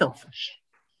only selfish,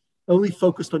 only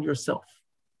focused on yourself.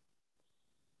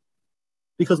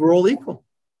 Because we're all equal.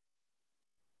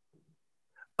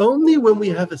 Only when we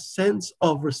have a sense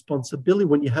of responsibility,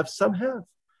 when you have, some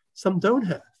don't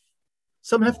have.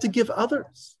 Some have to give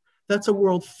others. That's a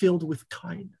world filled with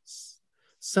kindness.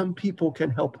 Some people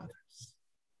can help others.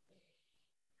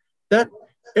 That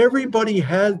everybody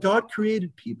has, God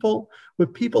created people where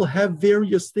people have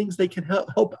various things they can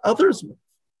help others with.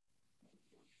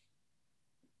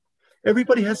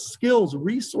 Everybody has skills,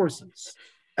 resources,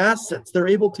 assets they're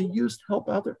able to use to help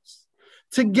others.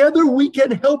 Together we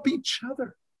can help each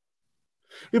other.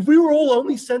 If we were all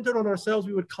only centered on ourselves,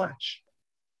 we would clash.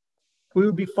 We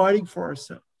would be fighting for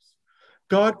ourselves.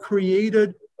 God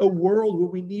created a world where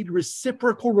we need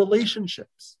reciprocal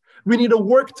relationships. We need to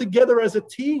work together as a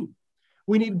team.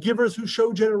 We need givers who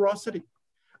show generosity.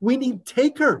 We need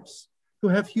takers who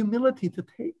have humility to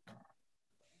take.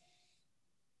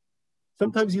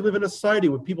 Sometimes you live in a society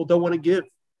where people don't want to give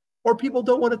or people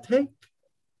don't want to take.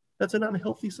 That's an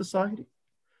unhealthy society.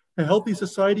 A healthy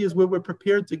society is where we're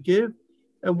prepared to give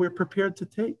and we're prepared to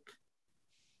take.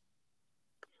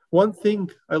 One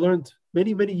thing I learned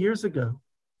many, many years ago,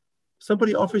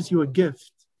 somebody offers you a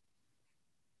gift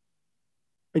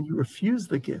and you refuse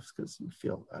the gift because you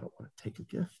feel, I don't want to take a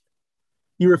gift.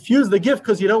 You refuse the gift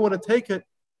because you don't want to take it.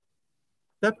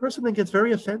 That person then gets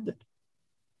very offended.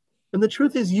 And the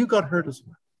truth is you got hurt as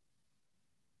well.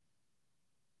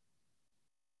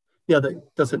 Yeah,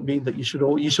 that doesn't mean that you should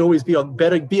always be on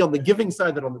the giving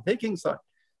side than on the taking side.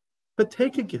 But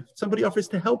take a gift. Somebody offers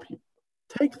to help you.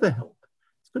 Take the help.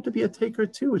 It's good to be a taker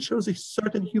too. It shows a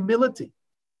certain humility.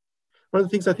 One of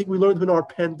the things I think we learned in our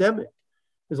pandemic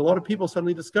is a lot of people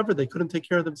suddenly discovered they couldn't take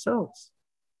care of themselves.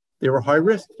 They were high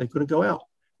risk. They couldn't go out.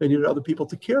 They needed other people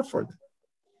to care for them.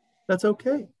 That's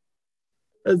okay.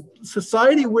 A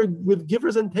society with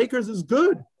givers and takers is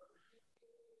good.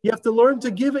 You have to learn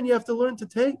to give and you have to learn to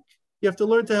take. You have to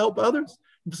learn to help others.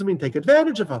 It doesn't mean take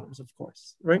advantage of others, of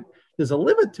course, right? There's a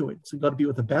limit to it. So you've got to be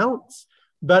with a balance.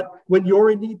 But when you're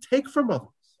in need, take from others.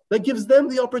 That gives them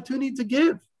the opportunity to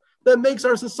give. That makes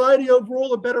our society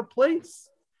overall a better place.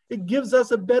 It gives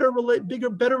us a better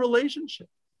relationship.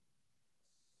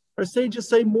 Our sages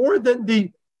say more than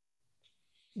the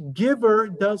giver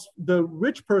does, the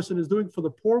rich person is doing for the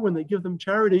poor when they give them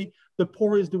charity, the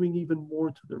poor is doing even more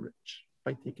to the rich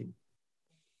by taking.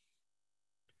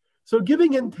 So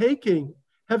giving and taking,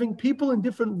 having people in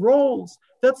different roles,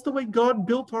 that's the way God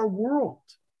built our world.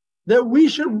 That we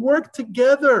should work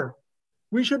together.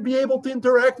 We should be able to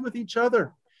interact with each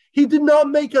other. He did not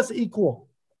make us equal,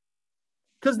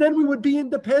 because then we would be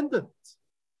independent.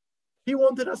 He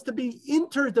wanted us to be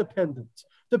interdependent,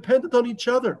 dependent on each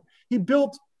other. He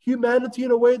built humanity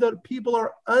in a way that people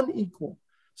are unequal,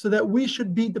 so that we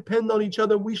should be dependent on each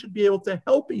other. We should be able to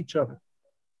help each other.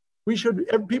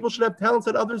 People should have talents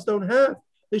that others don't have.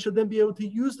 They should then be able to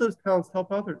use those talents to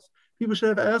help others. People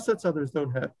should have assets others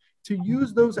don't have, to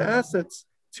use those assets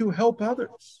to help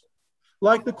others.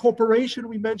 Like the corporation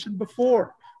we mentioned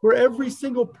before, where every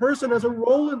single person has a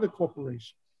role in the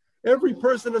corporation. Every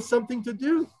person has something to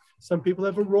do. Some people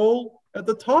have a role at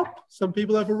the top. Some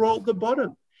people have a role at the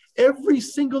bottom. Every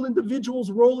single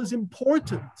individual's role is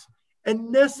important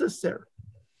and necessary.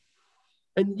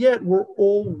 And yet we're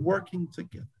all working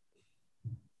together.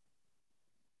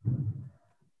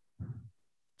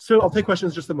 So I'll take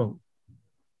questions in just a moment.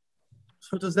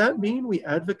 So does that mean we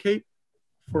advocate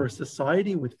for a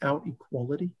society without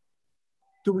equality?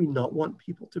 Do we not want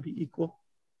people to be equal?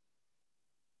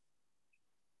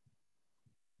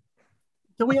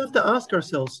 Then we have to ask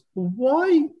ourselves,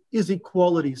 why is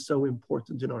equality so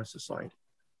important in our society?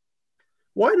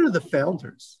 Why do the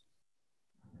founders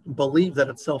believe that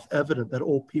it's self-evident that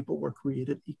all people were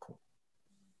created equal?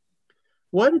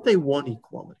 Why did they want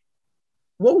equality?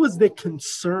 What was their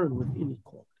concern with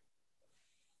inequality?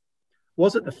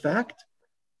 Was it the fact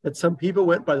that some people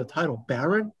went by the title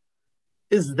baron?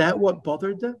 Is that what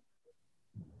bothered them?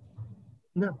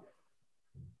 No.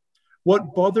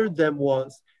 What bothered them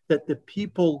was that the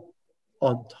people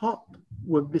on top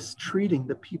were mistreating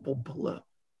the people below.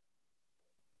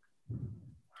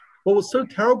 What was so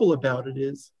terrible about it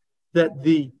is that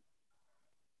the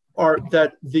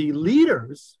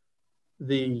leaders,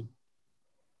 the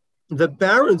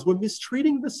barons, were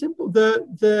mistreating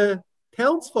the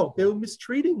townsfolk. They were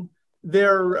mistreating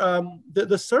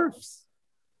the serfs.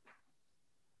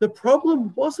 The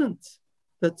problem wasn't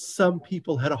that some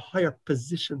people had a higher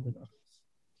position than others.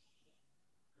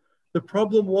 The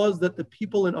problem was that the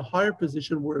people in a higher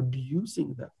position were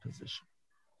abusing that position.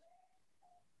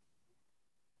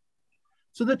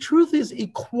 So the truth is,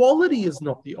 equality is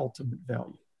not the ultimate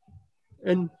value,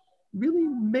 and really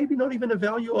maybe not even a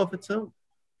value of its own.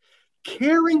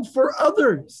 Caring for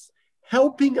others,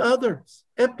 helping others,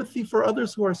 empathy for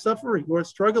others who are suffering, who are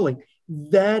struggling,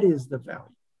 that is the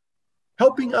value.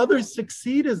 Helping others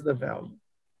succeed is the value.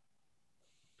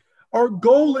 Our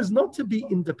goal is not to be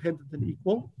independent and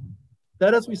equal.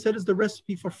 That, as we said, is the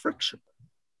recipe for friction.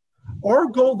 Our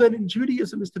goal then in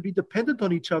Judaism is to be dependent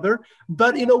on each other,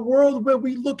 but in a world where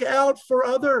we look out for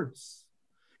others.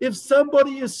 If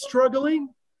somebody is struggling,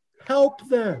 help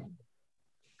them.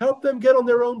 Help them get on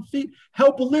their own feet.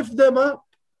 Help lift them up.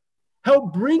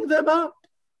 Help bring them up.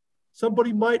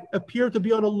 Somebody might appear to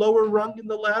be on a lower rung in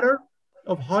the ladder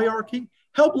of hierarchy.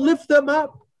 Help lift them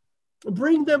up.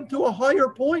 Bring them to a higher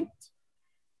point.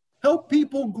 Help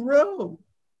people grow.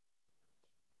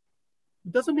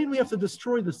 It doesn't mean we have to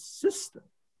destroy the system.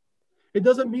 It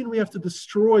doesn't mean we have to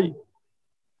destroy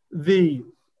it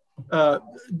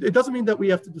doesn't mean that we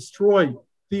have to destroy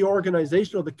the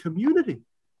organization or the community.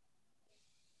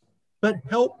 But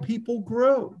help people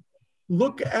grow.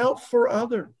 Look out for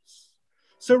others.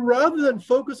 So rather than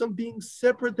focus on being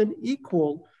separate and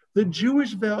equal, the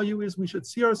Jewish value is we should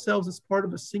see ourselves as part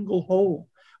of a single whole,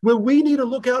 where we need to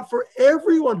look out for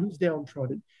everyone who's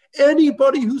downtrodden.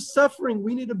 Anybody who's suffering,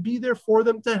 we need to be there for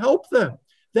them to help them.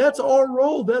 That's our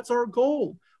role. That's our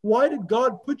goal. Why did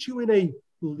God put you in a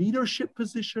leadership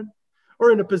position,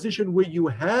 or in a position where you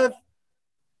have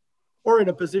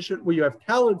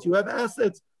talents, you have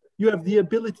assets, you have the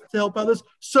ability to help others,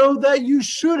 so that you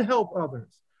should help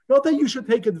others. Not that you should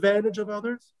take advantage of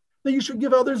others, that you should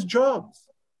give others jobs,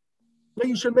 that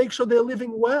you should make sure they're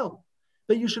living well,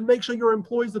 that you should make sure your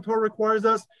employees, the Torah requires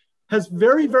us, has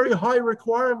very, very high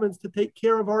requirements to take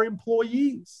care of our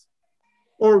employees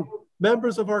or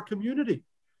members of our community.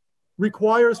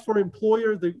 Requires for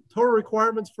employers, the Torah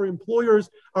requirements for employers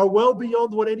are well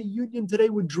beyond what any union today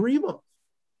would dream of.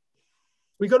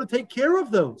 We got to take care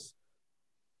of those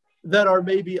that are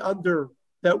maybe under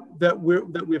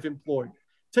that we have employed.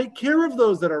 Take care of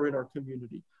those that are in our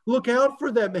community. Look out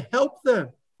for them, help them,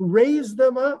 raise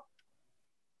them up.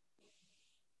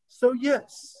 So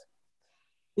yes,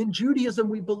 in Judaism,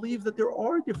 we believe that there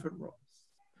are different roles.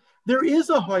 There is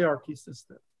a hierarchy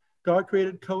system. God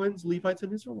created Kohens, Levites,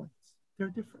 and Israelites. They're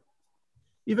different.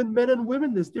 Even men and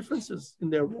women, there's differences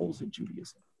in their roles in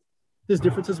Judaism. There's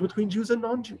differences between Jews and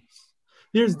non-Jews.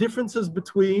 There's differences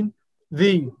between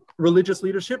the religious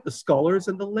leadership, the scholars,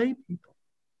 and the lay people.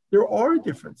 There are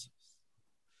differences.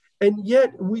 And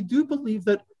yet, we do believe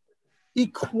that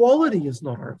equality is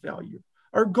not our value.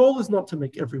 Our goal is not to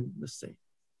make everyone the same.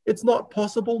 It's not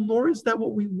possible, nor is that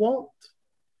what we want.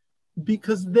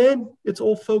 Because then it's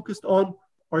all focused on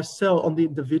ourselves, on the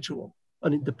individual,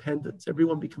 on independence.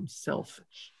 Everyone becomes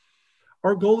selfish.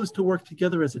 Our goal is to work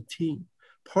together as a team.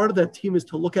 Part of that team is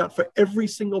to look out for every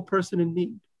single person in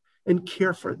need and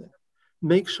care for them.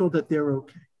 Make sure that they're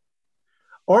okay.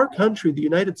 Our country, the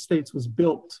United States, was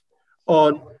built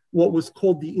on what was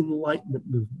called the Enlightenment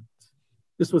movement.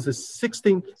 This was a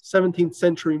 16th, 17th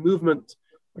century movement,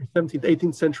 or 17th,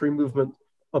 18th century movement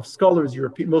of scholars,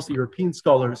 mostly European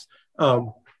scholars,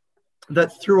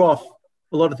 that threw off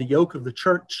a lot of the yoke of the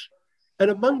church. And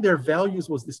among their values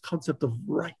was this concept of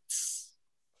rights.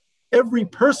 Every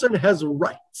person has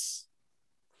rights,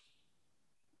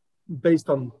 based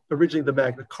on originally the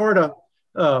Magna Carta,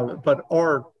 but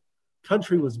our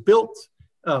country was built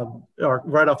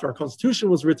right after our Constitution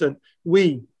was written.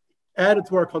 We added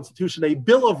to our Constitution a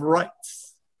Bill of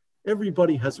Rights.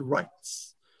 Everybody has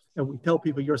rights. And we tell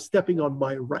people, you're stepping on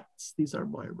my rights. These are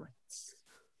my rights.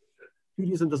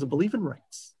 Judaism doesn't believe in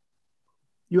rights.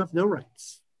 You have no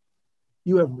rights.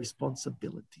 You have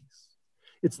responsibilities.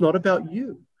 It's not about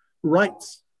you.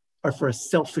 Rights are for a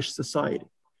selfish society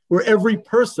where every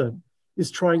person is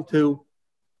trying to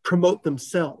promote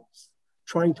themselves,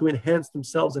 trying to enhance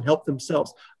themselves and help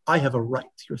themselves. I have a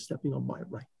right. You're stepping on my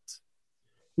right.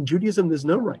 In Judaism, there's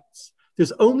no rights.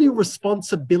 There's only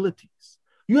responsibilities.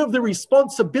 You have the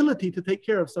responsibility to take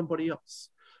care of somebody else.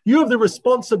 You have the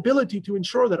responsibility to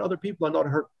ensure that other people are not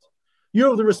hurt. You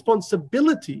have the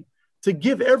responsibility to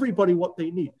give everybody what they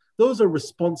need. Those are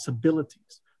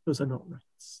responsibilities. Those are not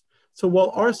rights. So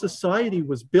while our society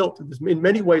was built, in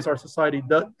many ways our society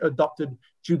adopted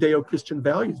Judeo-Christian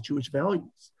values, Jewish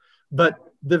values, but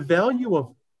the value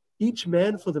of each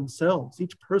man for themselves,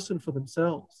 each person for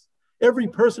themselves, every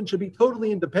person should be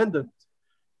totally independent,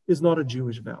 is not a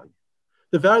Jewish value.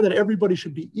 The value that everybody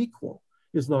should be equal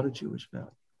is not a Jewish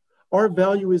value. Our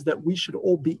value is that we should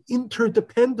all be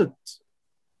interdependent,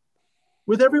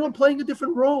 with everyone playing a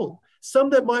different role, some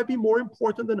that might be more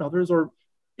important than others or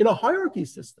in a hierarchy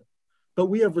system. But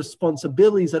we have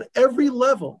responsibilities at every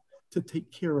level to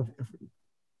take care of everyone.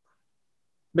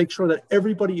 Make sure that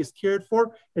everybody is cared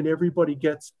for and everybody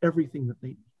gets everything that they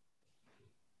need.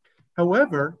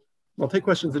 However, I'll take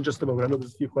questions in just a moment. I know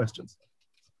there's a few questions.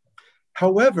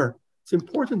 However, it's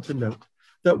important to note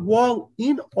that while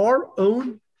in our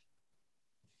own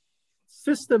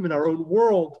system, in our own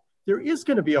world, there is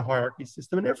going to be a hierarchy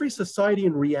system. In every society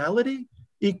in reality,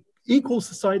 equal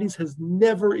societies has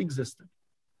never existed.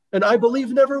 And I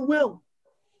believe never will.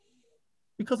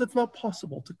 Because it's not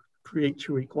possible to create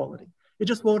true equality. It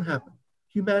just won't happen.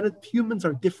 Humans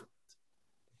are different.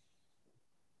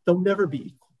 They'll never be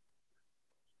equal.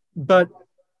 But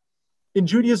in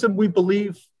Judaism, we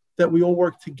believe that we all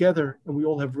work together and we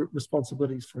all have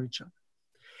responsibilities for each other.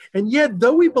 And yet,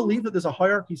 though we believe that there's a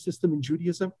hierarchy system in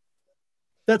Judaism,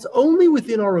 that's only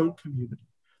within our own community.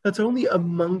 That's only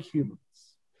among humans.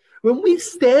 When we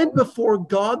stand before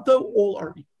God, though, all are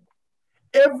equal.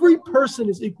 Every person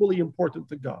is equally important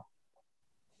to God.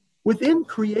 Within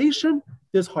creation,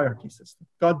 there's hierarchy system.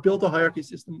 God built a hierarchy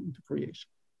system into creation,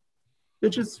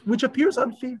 which appears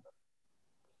unfair.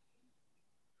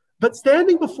 But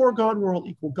standing before God, we're all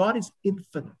equal. God is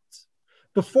infinite.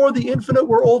 Before the infinite,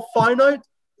 we're all finite.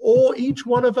 Each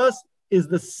one of us is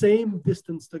the same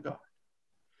distance to God.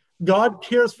 God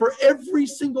cares for every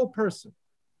single person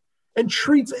and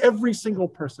treats every single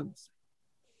person the same.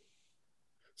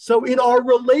 So in our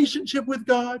relationship with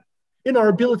God, in our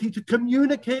ability to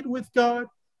communicate with God,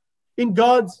 in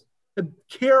God's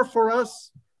care for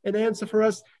us and answer for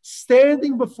us,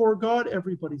 standing before God,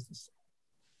 everybody's the same.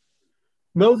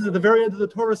 Moses at the very end of the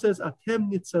Torah says,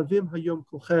 Atem nitzavim hayom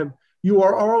kulchem. You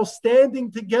are all standing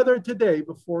together today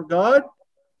before God,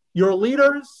 your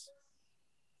leaders,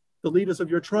 the leaders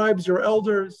of your tribes, your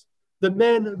elders, the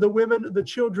men, the women, the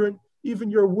children,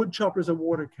 even your wood choppers and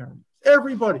water carriers.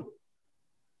 Everybody.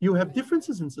 You have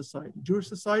differences in society. Jewish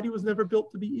society was never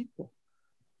built to be equal.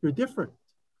 You're different.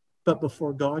 But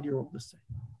before God, you're all the same.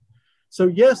 So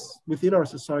yes, within our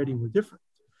society, we're different.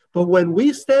 But when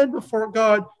we stand before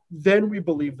God, then we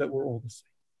believe that we're all the same.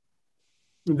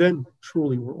 And then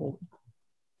truly we're all equal.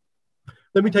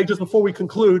 Let me take, just before we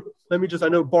conclude, I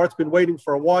know Bart's been waiting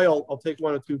for a while. I'll take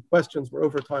one or two questions. We're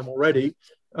over time already.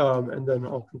 And then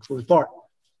I'll conclude. Bart.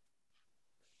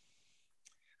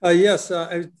 Yes,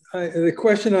 the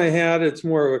question I had, it's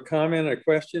more of a comment, a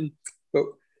question. But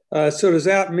so does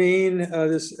that mean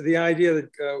the idea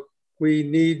that we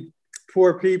need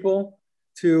poor people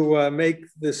to make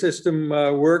the system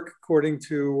work according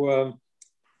to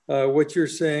what you're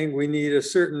saying? We need a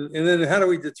certain, and then how do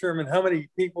we determine how many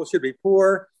people should be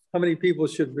poor? How many people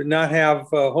should not have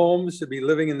homes, should be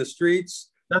living in the streets?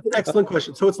 That's an excellent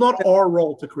question. So it's not our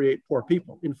role to create poor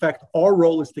people. In fact, our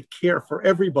role is to care for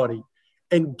everybody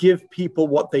and give people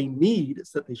what they need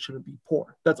so that they shouldn't be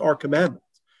poor. That's our commandment.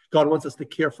 God wants us to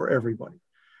care for everybody.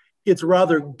 It's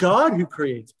rather God who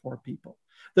creates poor people.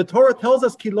 The Torah tells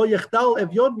us, you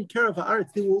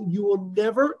will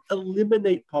never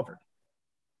eliminate poverty.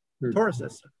 The Torah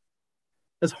says so.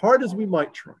 As hard as we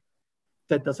might try,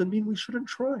 that doesn't mean we shouldn't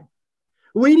try.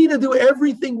 We need to do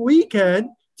everything we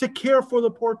can to care for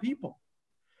the poor people.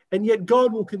 And yet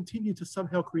God will continue to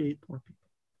somehow create poor people.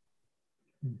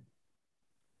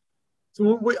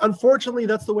 So unfortunately,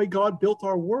 that's the way God built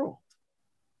our world.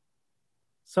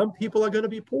 Some people are going to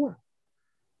be poor.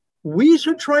 We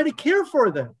should try to care for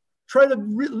them, try to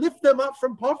lift them up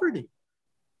from poverty.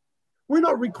 We're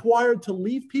not required to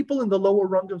leave people in the lower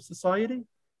rung of society.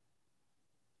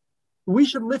 We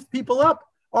should lift people up.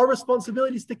 Our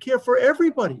responsibility is to care for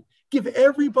everybody, give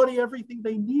everybody everything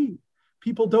they need.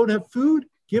 People don't have food,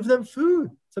 give them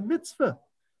food. It's a mitzvah.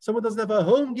 Someone doesn't have a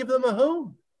home, give them a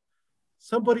home.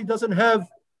 Somebody doesn't have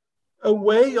a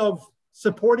way of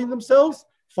supporting themselves,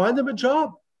 find them a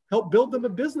job, help build them a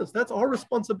business. That's our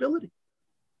responsibility.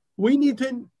 We need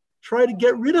to try to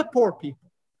get rid of poor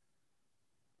people.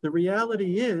 The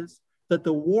reality is that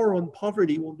the war on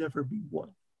poverty will never be won,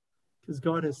 because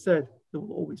God has said there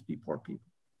will always be poor people.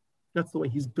 That's the way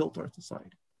he's built our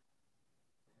society.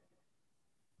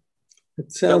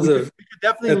 It sounds we could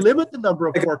definitely limit the number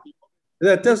of poor people.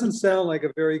 That doesn't sound like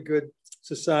a very good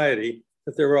society,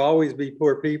 that there will always be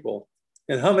poor people.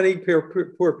 And how many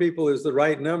poor people is the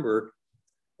right number?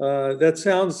 That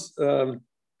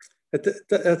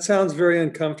sounds very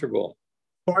uncomfortable.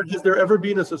 Bart, has there ever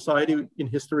been a society in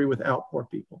history without poor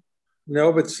people?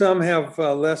 No, but some have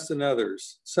less than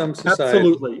others. Some societies.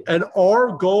 Absolutely. And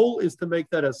our goal is to make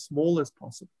that as small as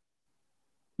possible.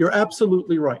 You're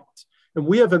absolutely right. And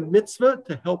we have a mitzvah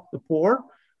to help the poor.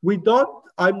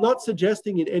 I'm not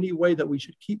suggesting in any way that we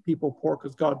should keep people poor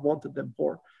because God wanted them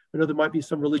poor. I know there might be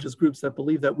some religious groups that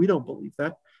believe that. We don't believe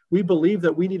that. We believe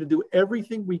that we need to do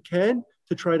everything we can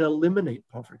to try to eliminate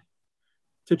poverty,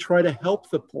 to try to help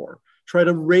the poor, try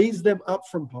to raise them up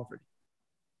from poverty.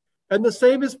 And the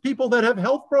same as people that have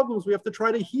health problems. We have to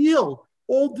try to heal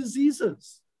all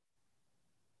diseases.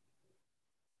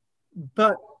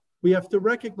 But we have to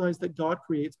recognize that God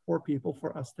creates poor people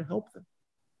for us to help them.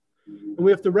 And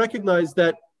we have to recognize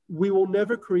that we will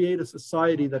never create a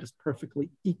society that is perfectly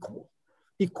equal.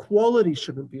 Equality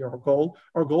shouldn't be our goal.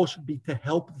 Our goal should be to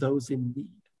help those in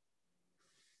need.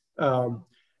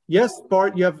 Yes,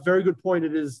 Bart, you have a very good point.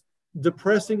 It is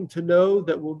depressing to know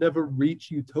that we'll never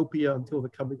reach utopia until the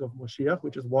coming of Mashiach,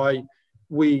 which is why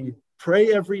we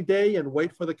pray every day and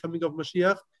wait for the coming of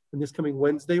Mashiach. And this coming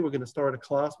Wednesday, we're going to start a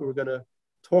class where we're going to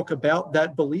talk about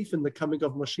that belief in the coming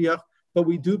of Mashiach. But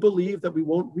we do believe that we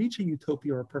won't reach a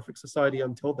utopia or a perfect society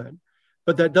until then.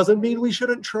 But that doesn't mean we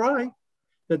shouldn't try.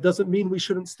 That doesn't mean we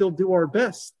shouldn't still do our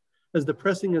best, as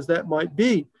depressing as that might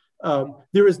be.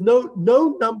 There is no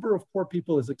number of poor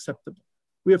people is acceptable.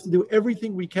 We have to do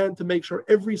everything we can to make sure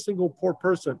every single poor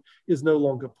person is no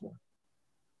longer poor.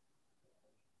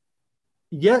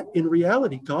 Yet, in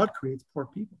reality, God creates poor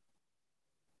people.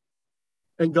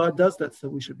 And God does that, so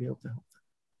we should be able to help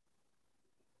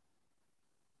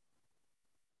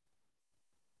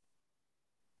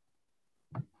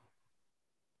them.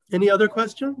 Any other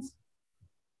questions?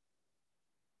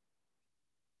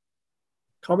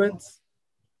 Comments?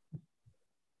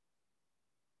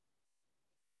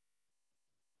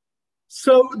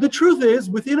 So the truth is,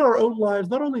 within our own lives,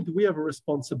 not only do we have a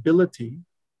responsibility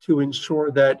to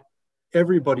ensure that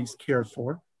everybody's cared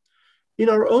for, in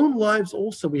our own lives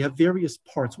also, we have various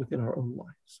parts within our own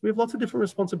lives. We have lots of different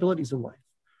responsibilities in life.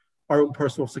 Our own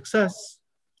personal success,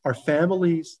 our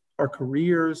families, our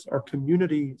careers, our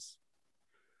communities.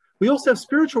 We also have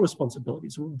spiritual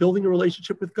responsibilities. We're building a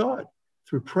relationship with God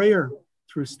through prayer,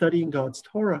 through studying God's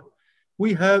Torah.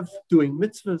 We have doing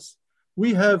mitzvahs.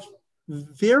 We have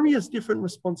various different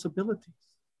responsibilities.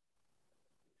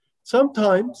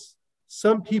 Sometimes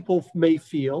some people may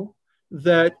feel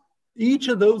that each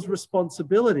of those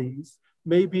responsibilities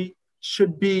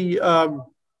should get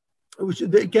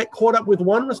caught up with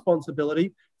one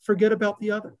responsibility, forget about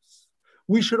the others.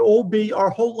 Our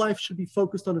whole life should be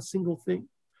focused on a single thing.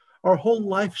 Our whole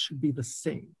life should be the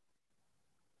same.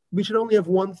 We should only have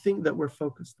one thing that we're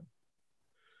focused on.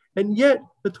 And yet,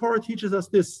 the Torah teaches us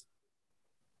this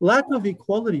lack of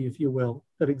equality, if you will,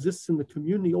 that exists in the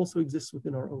community also exists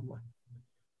within our own life.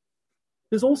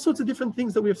 There's all sorts of different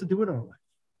things that we have to do in our life.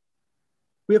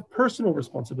 We have personal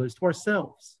responsibilities to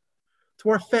ourselves, to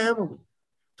our family,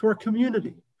 to our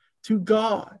community, to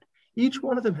God. Each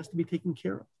one of them has to be taken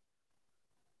care of.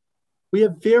 We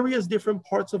have various different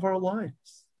parts of our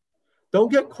lives.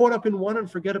 Don't get caught up in one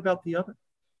and forget about the other.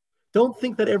 Don't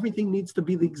think that everything needs to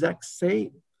be the exact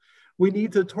same.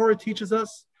 The Torah teaches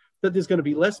us that there's going to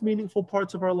be less meaningful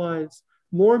parts of our lives,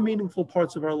 more meaningful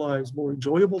parts of our lives, more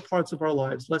enjoyable parts of our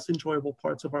lives, less enjoyable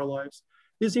parts of our lives.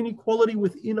 There's inequality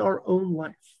within our own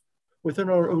life, within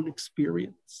our own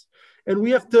experience. And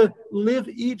we have to live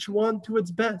each one to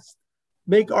its best,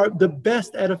 make the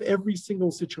best out of every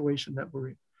single situation that we're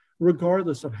in,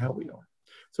 regardless of how we are.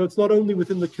 So it's not only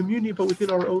within the community, but within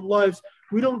our own lives.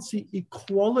 We don't see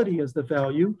equality as the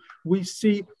value. We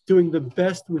see doing the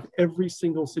best with every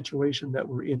single situation that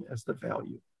we're in as the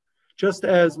value. Just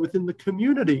as within the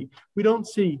community, we don't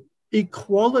see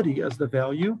equality as the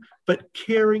value, but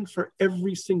caring for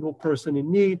every single person in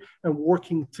need and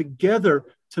working together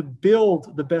to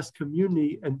build the best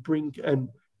community and bring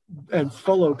and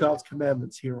follow God's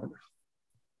commandments here on earth.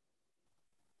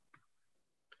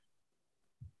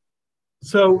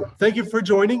 So thank you for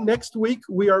joining. Next week,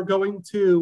 we are going to